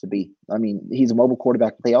Trey Lance to be. I mean, he's a mobile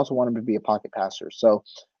quarterback, but they also want him to be a pocket passer. So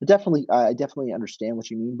I definitely understand what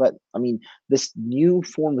you mean. But, I mean, this new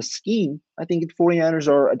form of scheme, I think the 49ers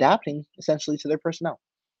are adapting essentially to their personnel.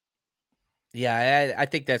 Yeah, I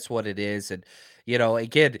think that's what it is. And,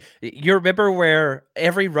 again, you remember where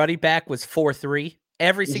every running back was 4-3?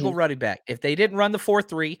 Every single running back. If they didn't run the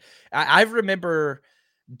 4-3, I remember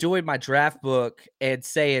doing my draft book and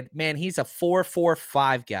saying, man, he's a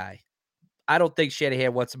 4-4-5 guy. I don't think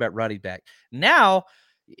Shanahan wants him at running back. Now,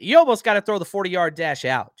 you almost got to throw the 40-yard dash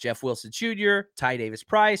out. Jeff Wilson Jr., Ty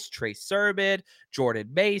Davis-Price, Trey Sermon, Jordan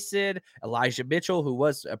Mason, Elijah Mitchell, who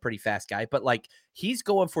was a pretty fast guy, but he's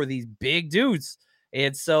going for these big dudes.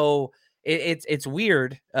 And so it's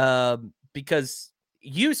weird because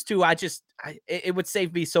used to, it would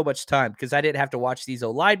save me so much time because I didn't have to watch these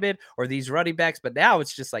O-linemen or these running backs. But now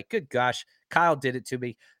it's just like, good gosh, Kyle did it to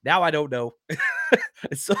me. Now I don't know.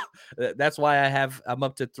 So that's why I'm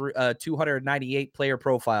up to 298 player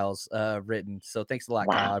profiles written. So thanks a lot,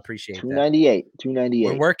 wow. Kyle. I appreciate 298, that. 298.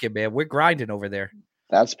 We're working, man. We're grinding over there.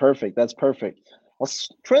 That's perfect. Let's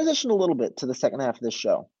transition a little bit to the second half of this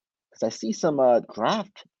show because I see some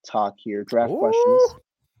draft talk here, draft questions.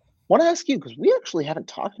 Want to ask you because we actually haven't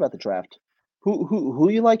talked about the draft. Who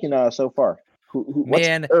you liking so far?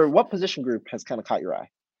 What position group has kind of caught your eye?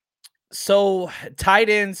 So tight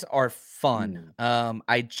ends are fun.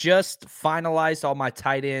 I just finalized all my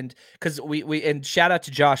tight end because we and shout out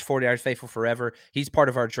to Josh 49ers Faithful Forever. He's part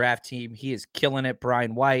of our draft team. He is killing it.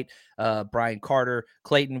 Brian White, Brian Carter,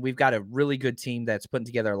 Clayton. We've got a really good team that's putting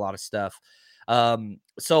together a lot of stuff.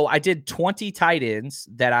 So I did 20 tight ends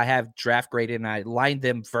that I have draft graded and I lined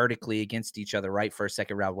them vertically against each other, right? First,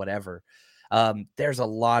 second round, whatever. There's a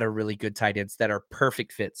lot of really good tight ends that are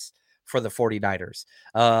perfect fits for the 49ers.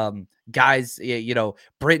 Guys,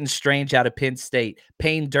 Britton Strange out of Penn State,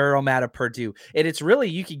 Payne Durham out of Purdue. And it's really,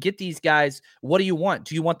 you can get these guys. What do you want?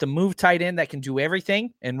 Do you want the move tight end that can do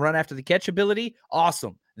everything and run after the catch ability?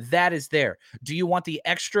 Awesome. That is there. Do you want the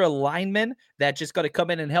extra lineman that just got to come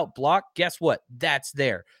in and help block? Guess what? That's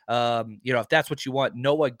there. If that's what you want,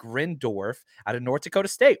 Noah Grindorf out of North Dakota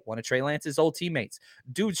State, one of Trey Lance's old teammates.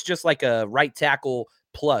 Dude's just like a right tackle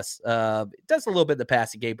plus. Does a little bit in the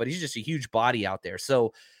passing game, but he's just a huge body out there.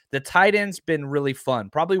 So the tight end's been really fun.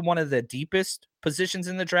 Probably one of the deepest positions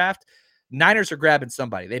in the draft. Niners are grabbing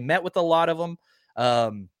somebody. They met with a lot of them.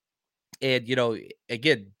 And,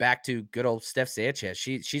 again, back to good old Steph Sanchez.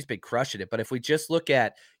 She's been crushing it. But if we just look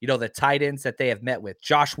at, the tight ends that they have met with,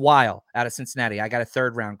 Josh Weil out of Cincinnati, I got a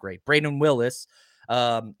 3rd round grade. Braden Willis,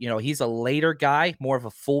 he's a later guy, more of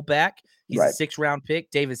a fullback. He's a 6th round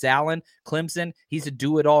pick. Davis Allen, Clemson, he's a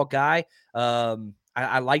do-it-all guy.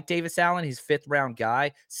 I like Davis Allen. He's 5th round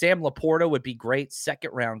guy. Sam Laporta would be great. 2nd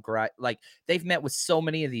round guy. They've met with so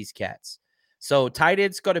many of these cats. So tight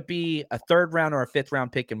end's going to be a 3rd round or a 5th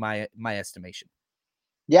round pick in my estimation.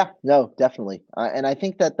 Yeah, no, definitely. And I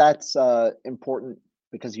think that that's important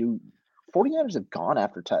because 49ers have gone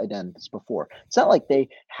after tight ends before. It's not like they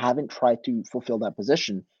haven't tried to fulfill that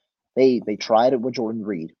position. They tried it with Jordan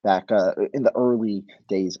Reed back in the early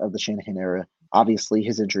days of the Shanahan era. Obviously,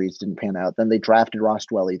 his injuries didn't pan out. Then they drafted Ross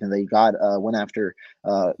Dwelly. Then they went after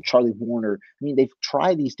Charlie Warner. I mean, they've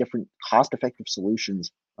tried these different cost-effective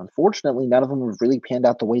solutions. Unfortunately, none of them have really panned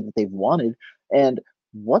out the way that they've wanted. And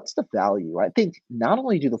what's the value? I think not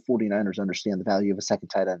only do the 49ers understand the value of a second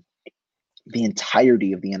tight end, the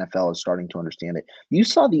entirety of the NFL is starting to understand it.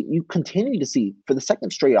 You continue to see for the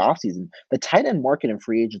second straight offseason, the tight end market and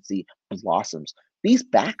free agency blossoms. These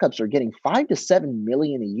backups are getting 5 to 7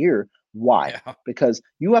 million a year. Why? Yeah. Because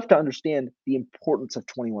you have to understand the importance of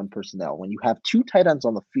 21 personnel. When you have 2 tight ends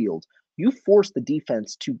on the field, you force the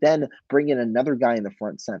defense to then bring in another guy in the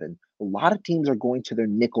front 7. A lot of teams are going to their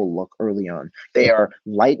nickel look early on. They are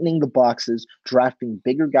lightening the boxes, drafting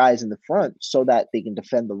bigger guys in the front so that they can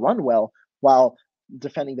defend the run well, while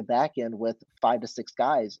defending the back end with 5 to 6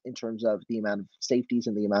 guys in terms of the amount of safeties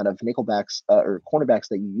and the amount of nickelbacks or cornerbacks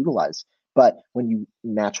that you utilize. But when you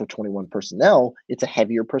match with 21 personnel, it's a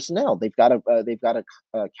heavier personnel. They've got to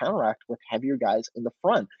counteract with heavier guys in the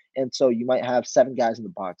front, and so you might have 7 guys in the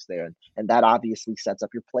box there, and that obviously sets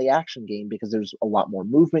up your play action game because there's a lot more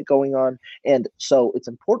movement going on, and so it's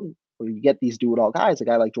important when you get these do it all guys. A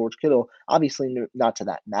guy like George Kittle, obviously not to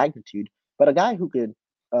that magnitude, but a guy who could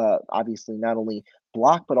obviously not only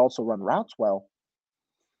block but also run routes well,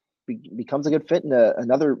 becomes a good fit in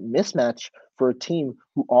another mismatch for a team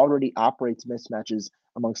who already operates mismatches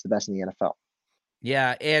amongst the best in the NFL.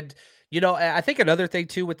 Yeah, and I think another thing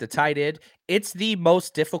too with the tight end, it's the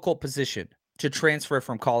most difficult position to transfer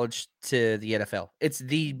from college to the NFL. It's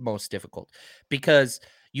the most difficult because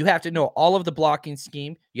you have to know all of the blocking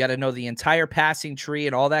scheme. You got to know the entire passing tree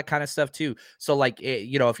and all that kind of stuff too. So like,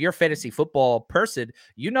 if you're a fantasy football person,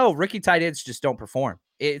 rookie tight ends just don't perform.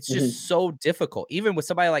 It's just so difficult. Even with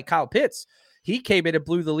somebody like Kyle Pitts, he came in and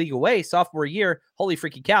blew the league away sophomore year. Holy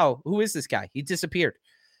freaking cow. Who is this guy? He disappeared.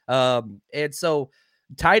 And so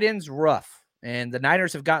tight end's rough, and the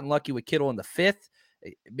Niners have gotten lucky with Kittle in the 5th.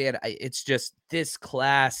 Man, it's just this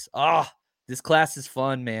class. This class is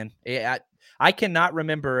fun, man. I cannot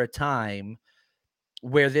remember a time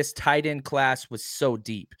where this tight end class was so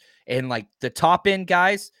deep. And like the top end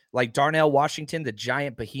guys, like Darnell Washington, the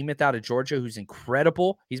giant behemoth out of Georgia, who's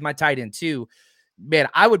incredible. He's my tight end too. Man,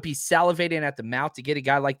 I would be salivating at the mouth to get a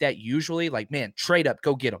guy like that usually. Like, man, trade up,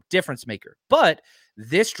 go get him. Difference maker. But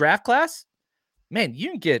this draft class, man,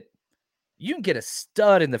 you can get a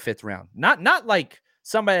stud in the 5th round. Not like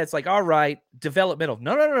somebody that's like, all right, developmental.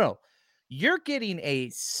 No. You're getting a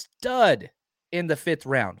stud in the 5th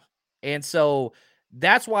round. And so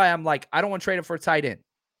that's why I'm like, I don't want to trade up for a tight end.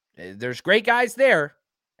 There's great guys there,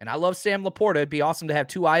 and I love Sam Laporta. It'd be awesome to have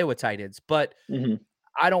 2 Iowa tight ends, but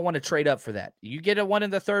I don't want to trade up for that. You get a one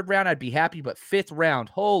in the 3rd round, I'd be happy, but 5th round,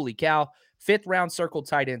 holy cow, 5th round circle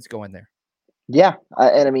tight ends going there. Yeah,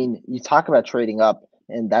 and I mean, you talk about trading up,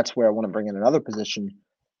 and that's where I want to bring in another position,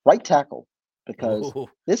 right tackle, because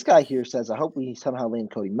this guy here says, I hope we somehow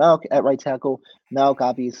land Cody Mauch at right tackle. Mauch,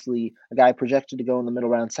 obviously, a guy projected to go in the middle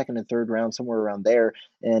round, 2nd and 3rd round, somewhere around there.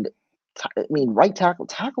 And I mean, right tackle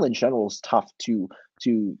in general is tough to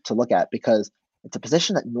look at because it's a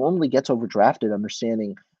position that normally gets overdrafted,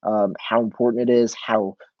 understanding how important it is,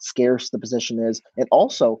 how scarce the position is. And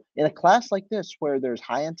also in a class like this where there's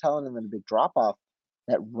high end talent and then a big drop off,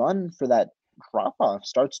 that run for that drop off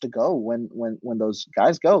starts to go when those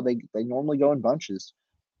guys go. They normally go in bunches.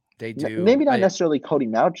 They do. Maybe not necessarily Cody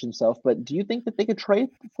Mauch himself, but do you think that they could trade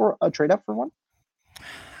up for one?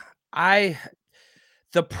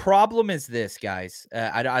 The problem is this, guys.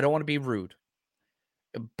 I don't want to be rude.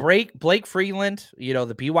 Blake Freeland, the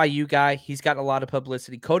BYU guy, he's gotten a lot of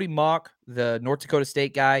publicity. Cody Mauch, the North Dakota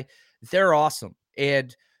State guy, they're awesome.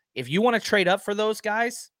 And if you want to trade up for those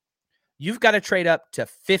guys, you've got to trade up to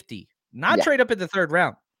 50, not trade up in the 3rd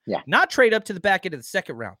round. Yeah. Not trade up to the back end of the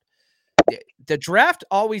 2nd round. The draft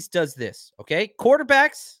always does this, okay?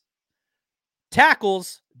 Quarterbacks,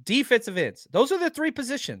 tackles, defensive ends. Those are the 3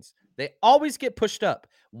 positions. They always get pushed up.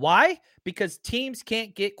 Why? Because teams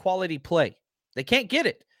can't get quality play. They can't get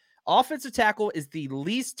it. Offensive tackle is the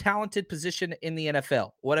least talented position in the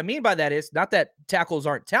NFL. What I mean by that is not that tackles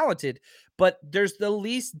aren't talented, but there's the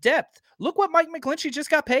least depth. Look what Mike McGlinchey just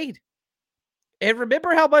got paid. And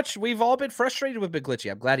remember how much we've all been frustrated with McGlinchey.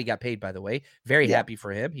 I'm glad he got paid, by the way. Very happy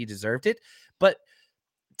for him. He deserved it. But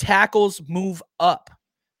tackles move up.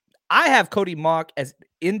 I have Cody Mauch as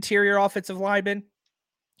interior offensive lineman.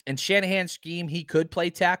 In Shanahan's scheme, he could play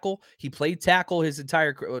tackle. He played tackle his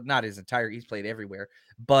entire, not his entire, he's played everywhere.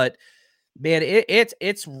 But man,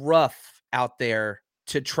 it's rough out there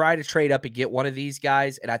to try to trade up and get one of these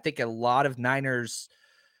guys. And I think a lot of Niners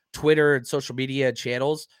Twitter and social media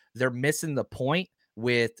channels, they're missing the point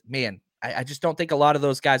with, man, I just don't think a lot of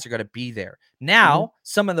those guys are going to be there. Now,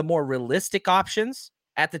 some of the more realistic options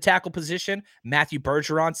at the tackle position, Matthew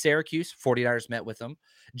Bergeron, Syracuse, 49ers met with him.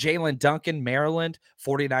 Jalen Duncan, Maryland,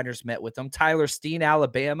 49ers met with him. Tyler Steen,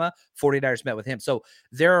 Alabama, 49ers met with him. So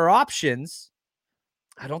there are options.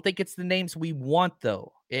 I don't think it's the names we want,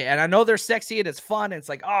 though. And I know they're sexy and it's fun. And it's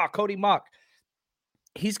like, oh, Cody Mock.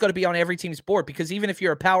 He's going to be on every team's board because even if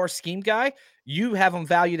you're a power scheme guy, you have him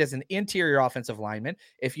valued as an interior offensive lineman.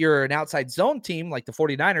 If you're an outside zone team like the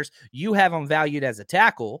 49ers, you have him valued as a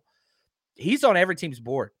tackle. He's on every team's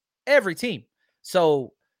board, every team.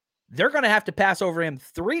 So they're going to have to pass over him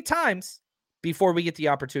 3 times before we get the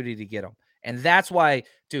opportunity to get him. And that's why,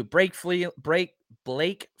 dude, Blake Freeland.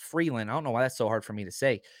 I don't know why that's so hard for me to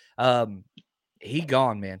say. He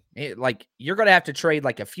gone, man. You're going to have to trade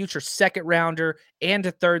like a future second rounder and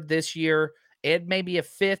a third this year and maybe a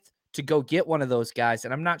 5th to go get one of those guys.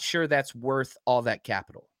 And I'm not sure that's worth all that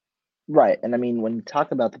capital. Right. And I mean, when you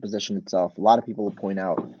talk about the position itself, a lot of people will point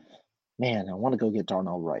out, man, I want to go get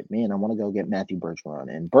Darnold Wright. Man, I want to go get Matthew Bergeron.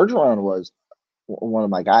 And Bergeron was one of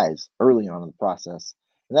my guys early on in the process.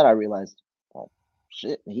 And then I realized, well,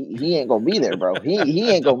 shit, he ain't gonna be there, bro. He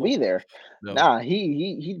ain't gonna be there. No. Nah,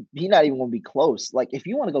 he not even gonna be close. Like, if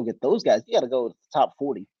you want to go get those guys, you got to go to the top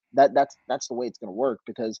 40. That's the way it's gonna work,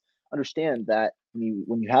 because understand that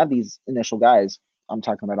when you have these initial guys, I'm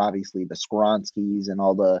talking about obviously the Skoronskis and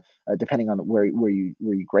all the depending on where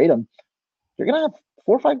you grade them, you're gonna have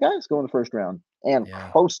 4 or 5 guys go in the first round and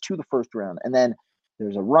close to the first round, and then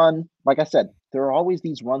there's a run. Like I said, there are always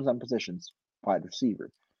these runs on positions: wide receiver,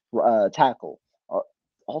 tackle,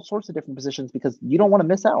 all sorts of different positions, because you don't want to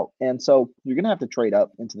miss out. And so you're going to have to trade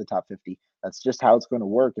up into the top 50. That's just how it's going to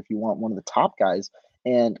work if you want one of the top guys.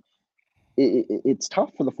 And it's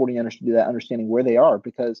tough for the 49ers to do that, understanding where they are,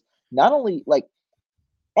 because not only, like,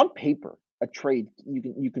 on paper, a trade,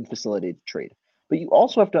 you can facilitate a trade, but you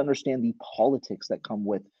also have to understand the politics that come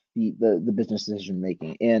with the business decision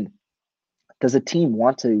making. And does a team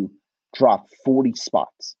want to drop 40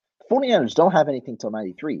 spots? The 49ers don't have anything till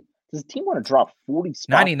 93. Does the team want to drop 40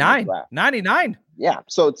 spots? 99. Yeah.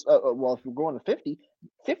 So it's, well, if we're going to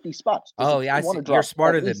 50 spots. Oh, yeah. You're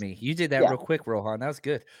smarter than me. You did that real quick, Rohan. That was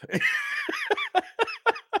good.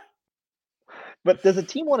 But does a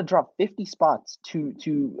team want to drop 50 spots to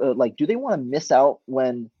do they want to miss out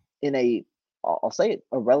when in I'll say it,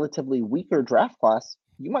 a relatively weaker draft class,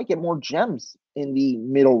 you might get more gems in the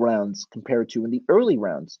middle rounds compared to in the early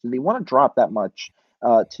rounds? Do they want to drop that much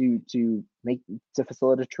to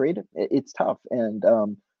facilitate a trade? It's tough. And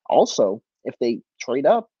also, if they trade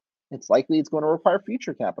up, it's likely it's going to require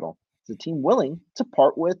future capital. Is the team willing to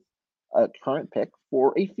part with a current pick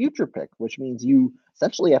for a future pick, which means you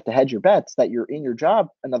essentially have to hedge your bets that you're in your job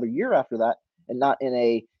another year after that, and not in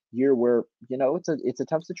a year where it's a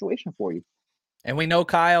tough situation for you. And we know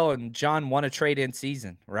Kyle and John want to trade in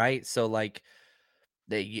season, right? So like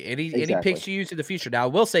any picks you use in the future. Now I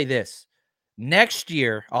will say this. Next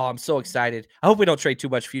year, I'm so excited. I hope we don't trade too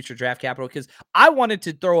much future draft capital, because I wanted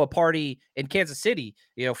to throw a party in Kansas City,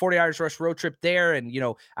 49ers Rush road trip there. And,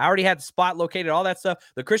 I already had the spot located, all that stuff.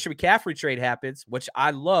 The Christian McCaffrey trade happens, which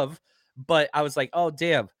I love, but I was like, oh,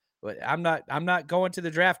 damn, I'm not going to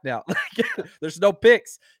the draft now. There's no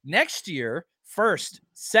picks. Next year, first,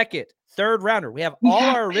 second, third rounder. We have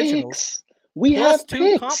our originals. We have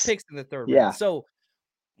 2 comp picks in the third round. So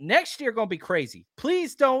next year going to be crazy.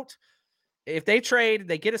 Please don't. If they trade,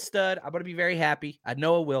 they get a stud, I'm going to be very happy. I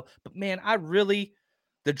know it will. But, man,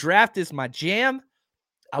 the draft is my jam.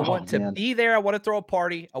 I want to be there. I want to throw a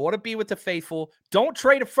party. I want to be with the faithful. Don't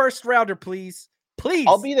trade a first rounder, please. Please.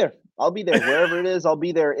 I'll be there. Wherever it is, I'll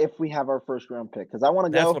be there if we have our first round pick, because I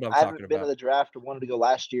want to go. I haven't been to the draft. I wanted to go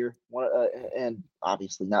last year, and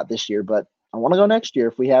obviously not this year, but I want to go next year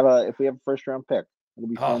if we have a first round pick. It'll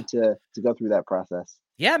be fun to go through that process.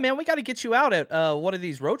 Yeah, man, we got to get you out at one of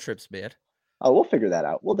these road trips, man. Oh, we'll figure that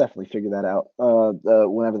out. We'll definitely figure that out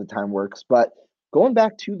whenever the time works. But going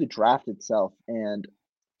back to the draft itself, and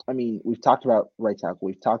I mean, we've talked about right tackle.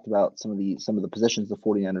 We've talked about some of the positions the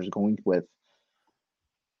 49ers are going with.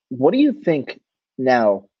 What do you think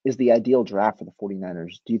now is the ideal draft for the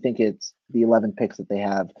 49ers? Do you think it's the 11 picks that they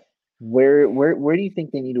have? Where do you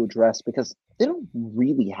think they need to address? Because they don't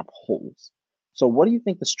really have holes. So what do you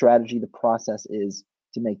think the strategy, the process is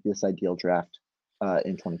to make this ideal draft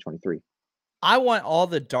in 2023? I want all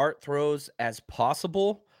the dart throws as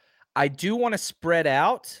possible. I do want to spread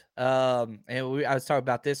out. I was talking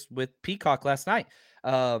about this with Peacock last night.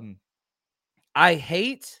 I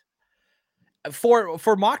hate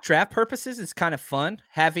for mock draft purposes, it's kind of fun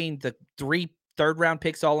having the 3 third-round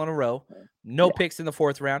picks all in a row, no Yeah, picks in the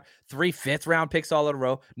 4th round, 3 fifth-round picks all in a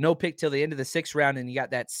row, no pick till the end of the 6th round, and you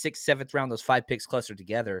got that 6th, 7th round, those 5 picks clustered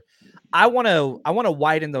together. I wanna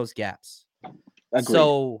widen those gaps. agreed.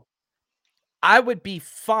 So I would be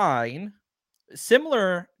fine,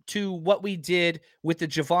 similar to what we did with the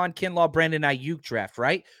Javon Kinlaw, Brandon Ayuk draft,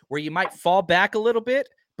 right? Where you might fall back a little bit,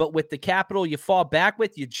 but with the capital you fall back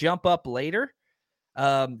with, you jump up later.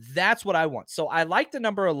 That's what I want. So I like the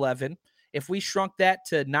number 11. If we shrunk that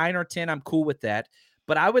to 9 or 10, I'm cool with that.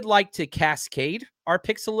 But I would like to cascade our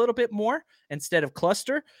picks a little bit more instead of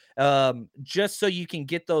cluster, just so you can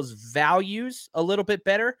get those values a little bit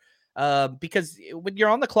better. Because when you're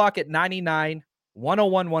on the clock at 99,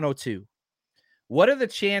 101, 102, what are the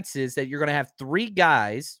chances that you're going to have 3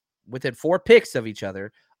 guys within 4 picks of each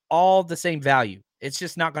other, all the same value? It's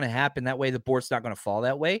just not going to happen that way. The board's not going to fall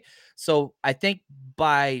that way. So I think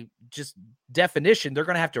by just definition, they're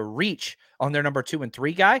going to have to reach on their number 2 and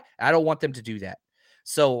 3 guy. I don't want them to do that.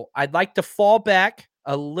 So I'd like to fall back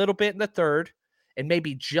a little bit in the 3rd and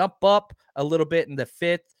maybe jump up a little bit in the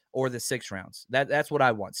 5th or the 6th rounds. That's what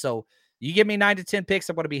I want. So you give me 9 to 10 picks,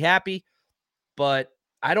 I'm going to be happy, but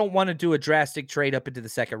I don't want to do a drastic trade up into the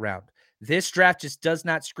 2nd round. This draft just does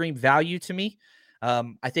not scream value to me.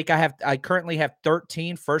 I think I currently have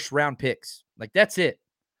 13 first-round picks. Like, that's it.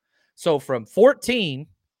 So from 14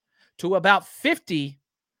 to about 50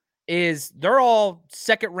 they're all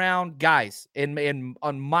 2nd-round guys in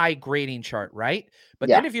on my grading chart, right? But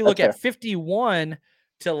Yeah, then if you that's look fair. at 51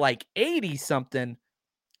 to like 80 something,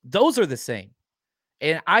 those are the same.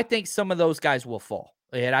 And I think some of those guys will fall.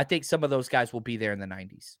 And I think some of those guys will be there in the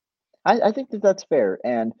 90s. I think that that's fair.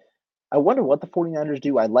 And I wonder what the 49ers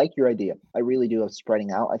do. I like your idea. I really do of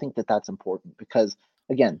spreading out. I think that that's important because,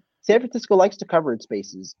 again, San Francisco likes to cover its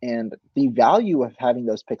bases. And the value of having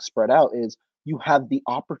those picks spread out is you have the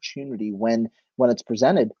opportunity when it's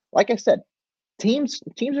presented. Like I said, teams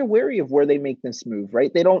are wary of where they make this move,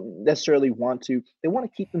 right? They don't necessarily want to. They want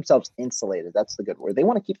to keep themselves insulated. That's the good word. They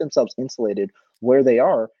want to keep themselves insulated where they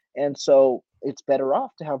are, and so it's better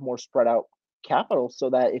off to have more spread out capital, so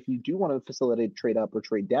that if you do want to facilitate trade up or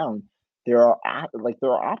trade down, there are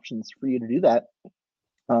options for you to do that,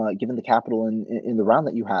 given the capital in the round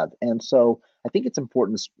that you have. And so I think it's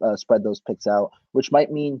important to spread those picks out, which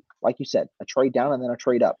might mean, like you said, a trade down and then a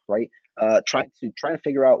trade up, right? Trying to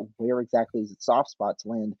figure out where exactly is the soft spot to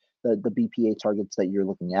land the BPA targets that you're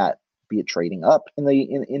looking at, be it trading up in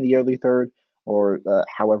the early 3rd or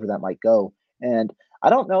however that might go. And I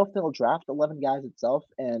don't know if they'll draft 11 guys itself,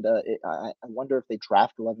 and I wonder if they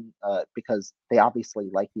draft 11 because they obviously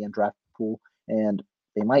like the undrafted pool, and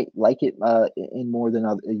they might like it in more than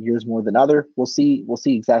other years more than other. We'll see. We'll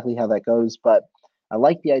see exactly how that goes. But I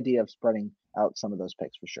like the idea of spreading out some of those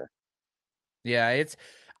picks for sure. Yeah,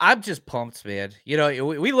 I'm just pumped, man. You know,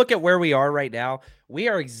 we look at where we are right now. We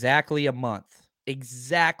are exactly a month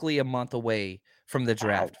away from the Wow.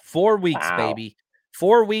 draft. 4 weeks, Wow. baby.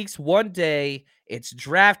 4 weeks, 1 day. It's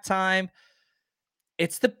draft time.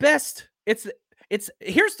 It's the best. It's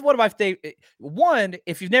here's one of my favorite. One,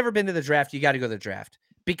 if you've never been to the draft, you got to go to the draft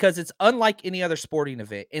because it's unlike any other sporting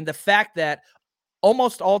event. And the fact that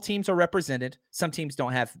almost all teams are represented. Some teams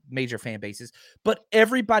don't have major fan bases, but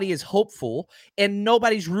everybody is hopeful and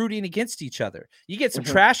nobody's rooting against each other. You get some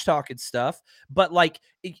Mhm. trash talk and stuff, but like,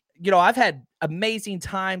 I've had amazing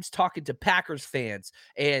times talking to Packers fans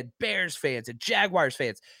and Bears fans and Jaguars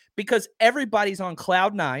fans because everybody's on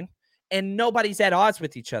cloud 9 and nobody's at odds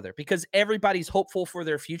with each other because everybody's hopeful for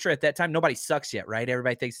their future at that time. Nobody sucks yet, right?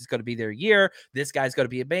 Everybody thinks it's going to be their year. This guy's going to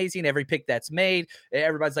be amazing. Every pick that's made,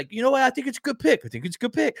 everybody's like, you know what? I think it's a good pick. I think it's a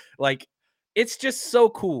good pick. Like, it's just so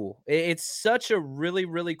cool. It's such a really,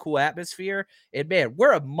 really cool atmosphere. And man,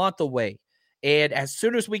 we're a month away. And as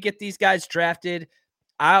soon as we get these guys drafted,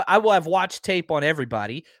 I will have watched tape on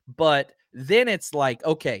everybody. But then it's like,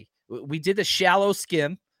 okay, we did the shallow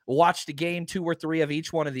skim, watched a game, 2 or 3 of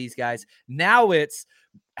each one of these guys. Now it's,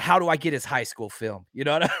 how do I get his high school film? You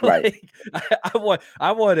know what I Right. like?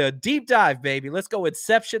 I want a deep dive, baby. Let's go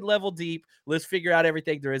Inception level deep. Let's figure out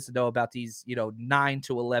everything there is to know about these, 9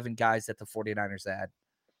 to 11 guys that the 49ers had.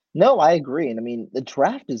 No, I agree. And I mean, the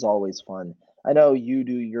draft is always fun. I know you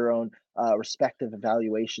do your own respective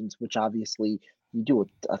evaluations, which obviously you do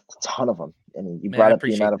a ton of them. I mean, you Man, I brought up the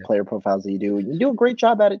appreciate amount of that. player profiles that you do, and you do a great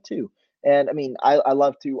job at it too. And I mean, I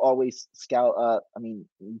love to always scout. I mean,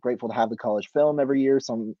 grateful to have the college film every year.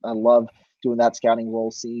 So I love doing that scouting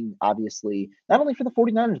role, seeing obviously not only for the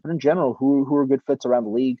 49ers, but in general, who are good fits around the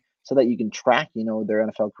league so that you can track, their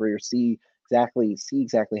NFL career, see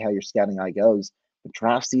exactly how your scouting eye goes. But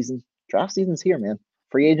draft season's here, man.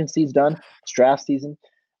 Free agency's done. It's draft season.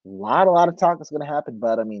 A lot of talk is going to happen,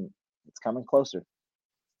 but I mean, it's coming closer.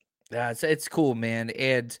 Yeah, it's cool, man.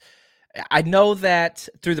 And I know that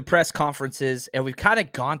through the press conferences, and we've kind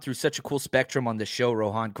of gone through such a cool spectrum on the show,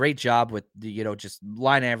 Rohan. Great job with just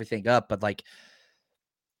lining everything up. But like,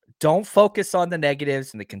 don't focus on the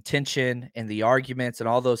negatives and the contention and the arguments and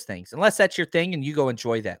all those things, unless that's your thing and you go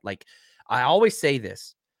enjoy that. Like I always say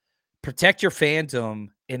this, protect your fandom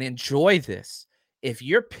and enjoy this. If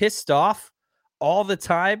you're pissed off all the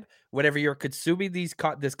time, whenever you're consuming this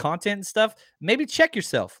content and stuff, maybe check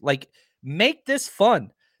yourself. Like, make this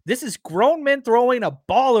fun. This is grown men throwing a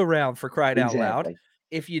ball around, for crying out loud.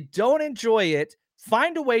 If you don't enjoy it,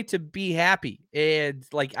 find a way to be happy. And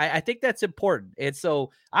like, I think that's important. And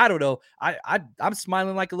so I don't know. I'm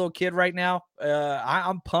smiling like a little kid right now.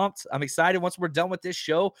 I'm pumped. I'm excited. Once we're done with this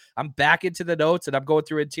show, I'm back into the notes and I'm going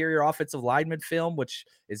through interior offensive lineman film, which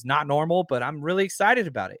is not normal, but I'm really excited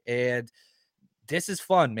about it. And this is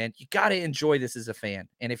fun, man. You got to enjoy this as a fan.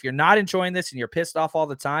 And if you're not enjoying this and you're pissed off all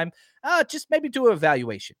the time, just maybe do an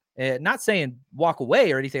evaluation. Not saying walk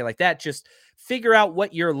away or anything like that. Just figure out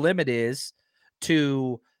what your limit is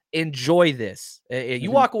to enjoy this.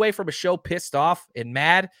 You walk away from a show pissed off and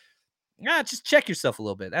mad, just check yourself a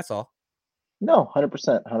little bit. That's all. No,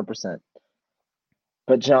 100%.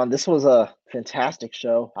 But John, this was a fantastic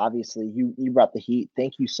show. Obviously, you brought the heat.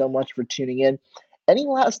 Thank you so much for tuning in. Any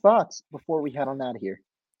last thoughts before we head on out of here?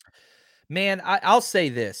 Man, I'll say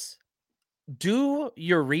this. Do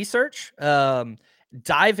your research.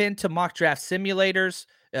 Dive into mock draft simulators,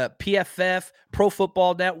 PFF, Pro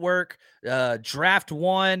Football Network, Draft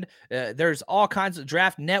One. There's all kinds of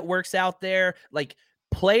draft networks out there. Like,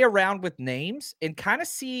 play around with names and kind of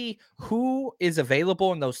see who is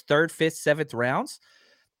available in those 3rd, 5th, 7th rounds.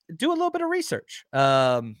 Do a little bit of research.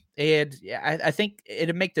 And I think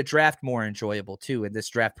it'll make the draft more enjoyable too in this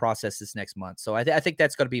draft process this next month. So I think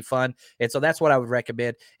that's going to be fun. And so that's what I would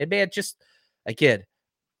recommend. And man, just again,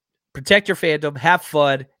 protect your fandom, have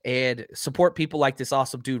fun, and support people like this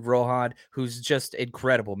awesome dude, Rohan, who's just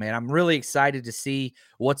incredible, man. I'm really excited to see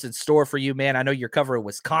what's in store for you, man. I know you're covering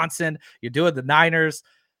Wisconsin. You're doing the Niners.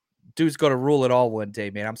 Dude's going to rule it all one day,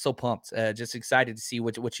 man. I'm so pumped. Just excited to see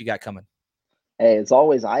what you got coming. Hey, as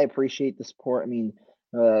always, I appreciate the support. I mean,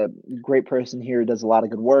 great person here, does a lot of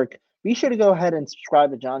good work. Be sure to go ahead and subscribe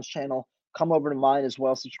to John's channel. Come over to mine as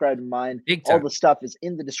well. Subscribe to mine. All the stuff is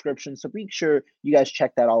in the description, so be sure you guys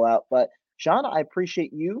check that all out. But John, I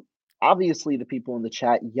appreciate you. Obviously, the people in the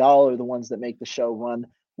chat, y'all are the ones that make the show run.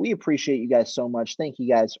 We appreciate you guys so much. Thank you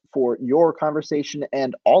guys for your conversation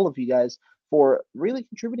and all of you guys for really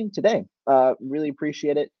contributing today. Really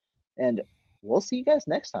appreciate it. And we'll see you guys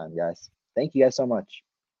next time, guys. Thank you guys so much.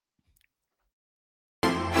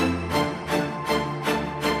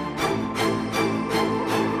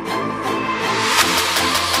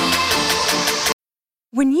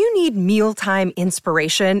 When you need mealtime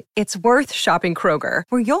inspiration, it's worth shopping Kroger,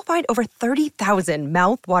 where you'll find over 30,000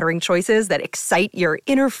 mouth-watering choices that excite your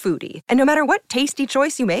inner foodie. And no matter what tasty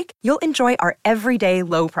choice you make, you'll enjoy our everyday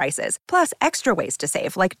low prices, plus extra ways to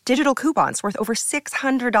save, like digital coupons worth over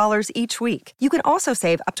 $600 each week. You can also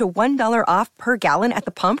save up to $1 off per gallon at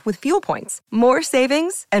the pump with fuel points. More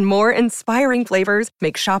savings and more inspiring flavors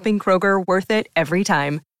make shopping Kroger worth it every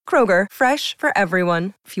time. Kroger, fresh for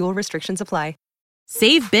everyone. Fuel restrictions apply.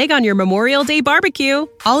 Save big on your Memorial Day barbecue,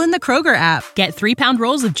 all in the Kroger app. Get 3-pound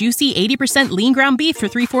rolls of juicy 80% lean ground beef for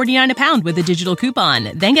 $3.49 a pound with a digital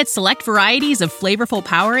coupon. Then get select varieties of flavorful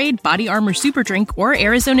Powerade, Body Armor Super Drink, or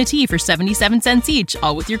Arizona tea for 77 cents each,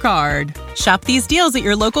 all with your card. Shop these deals at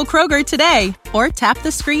your local Kroger today, or tap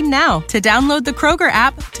the screen now to download the Kroger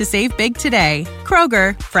app to save big today.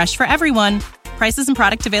 Kroger, fresh for everyone. Prices and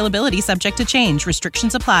product availability subject to change.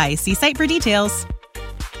 Restrictions apply. See site for details.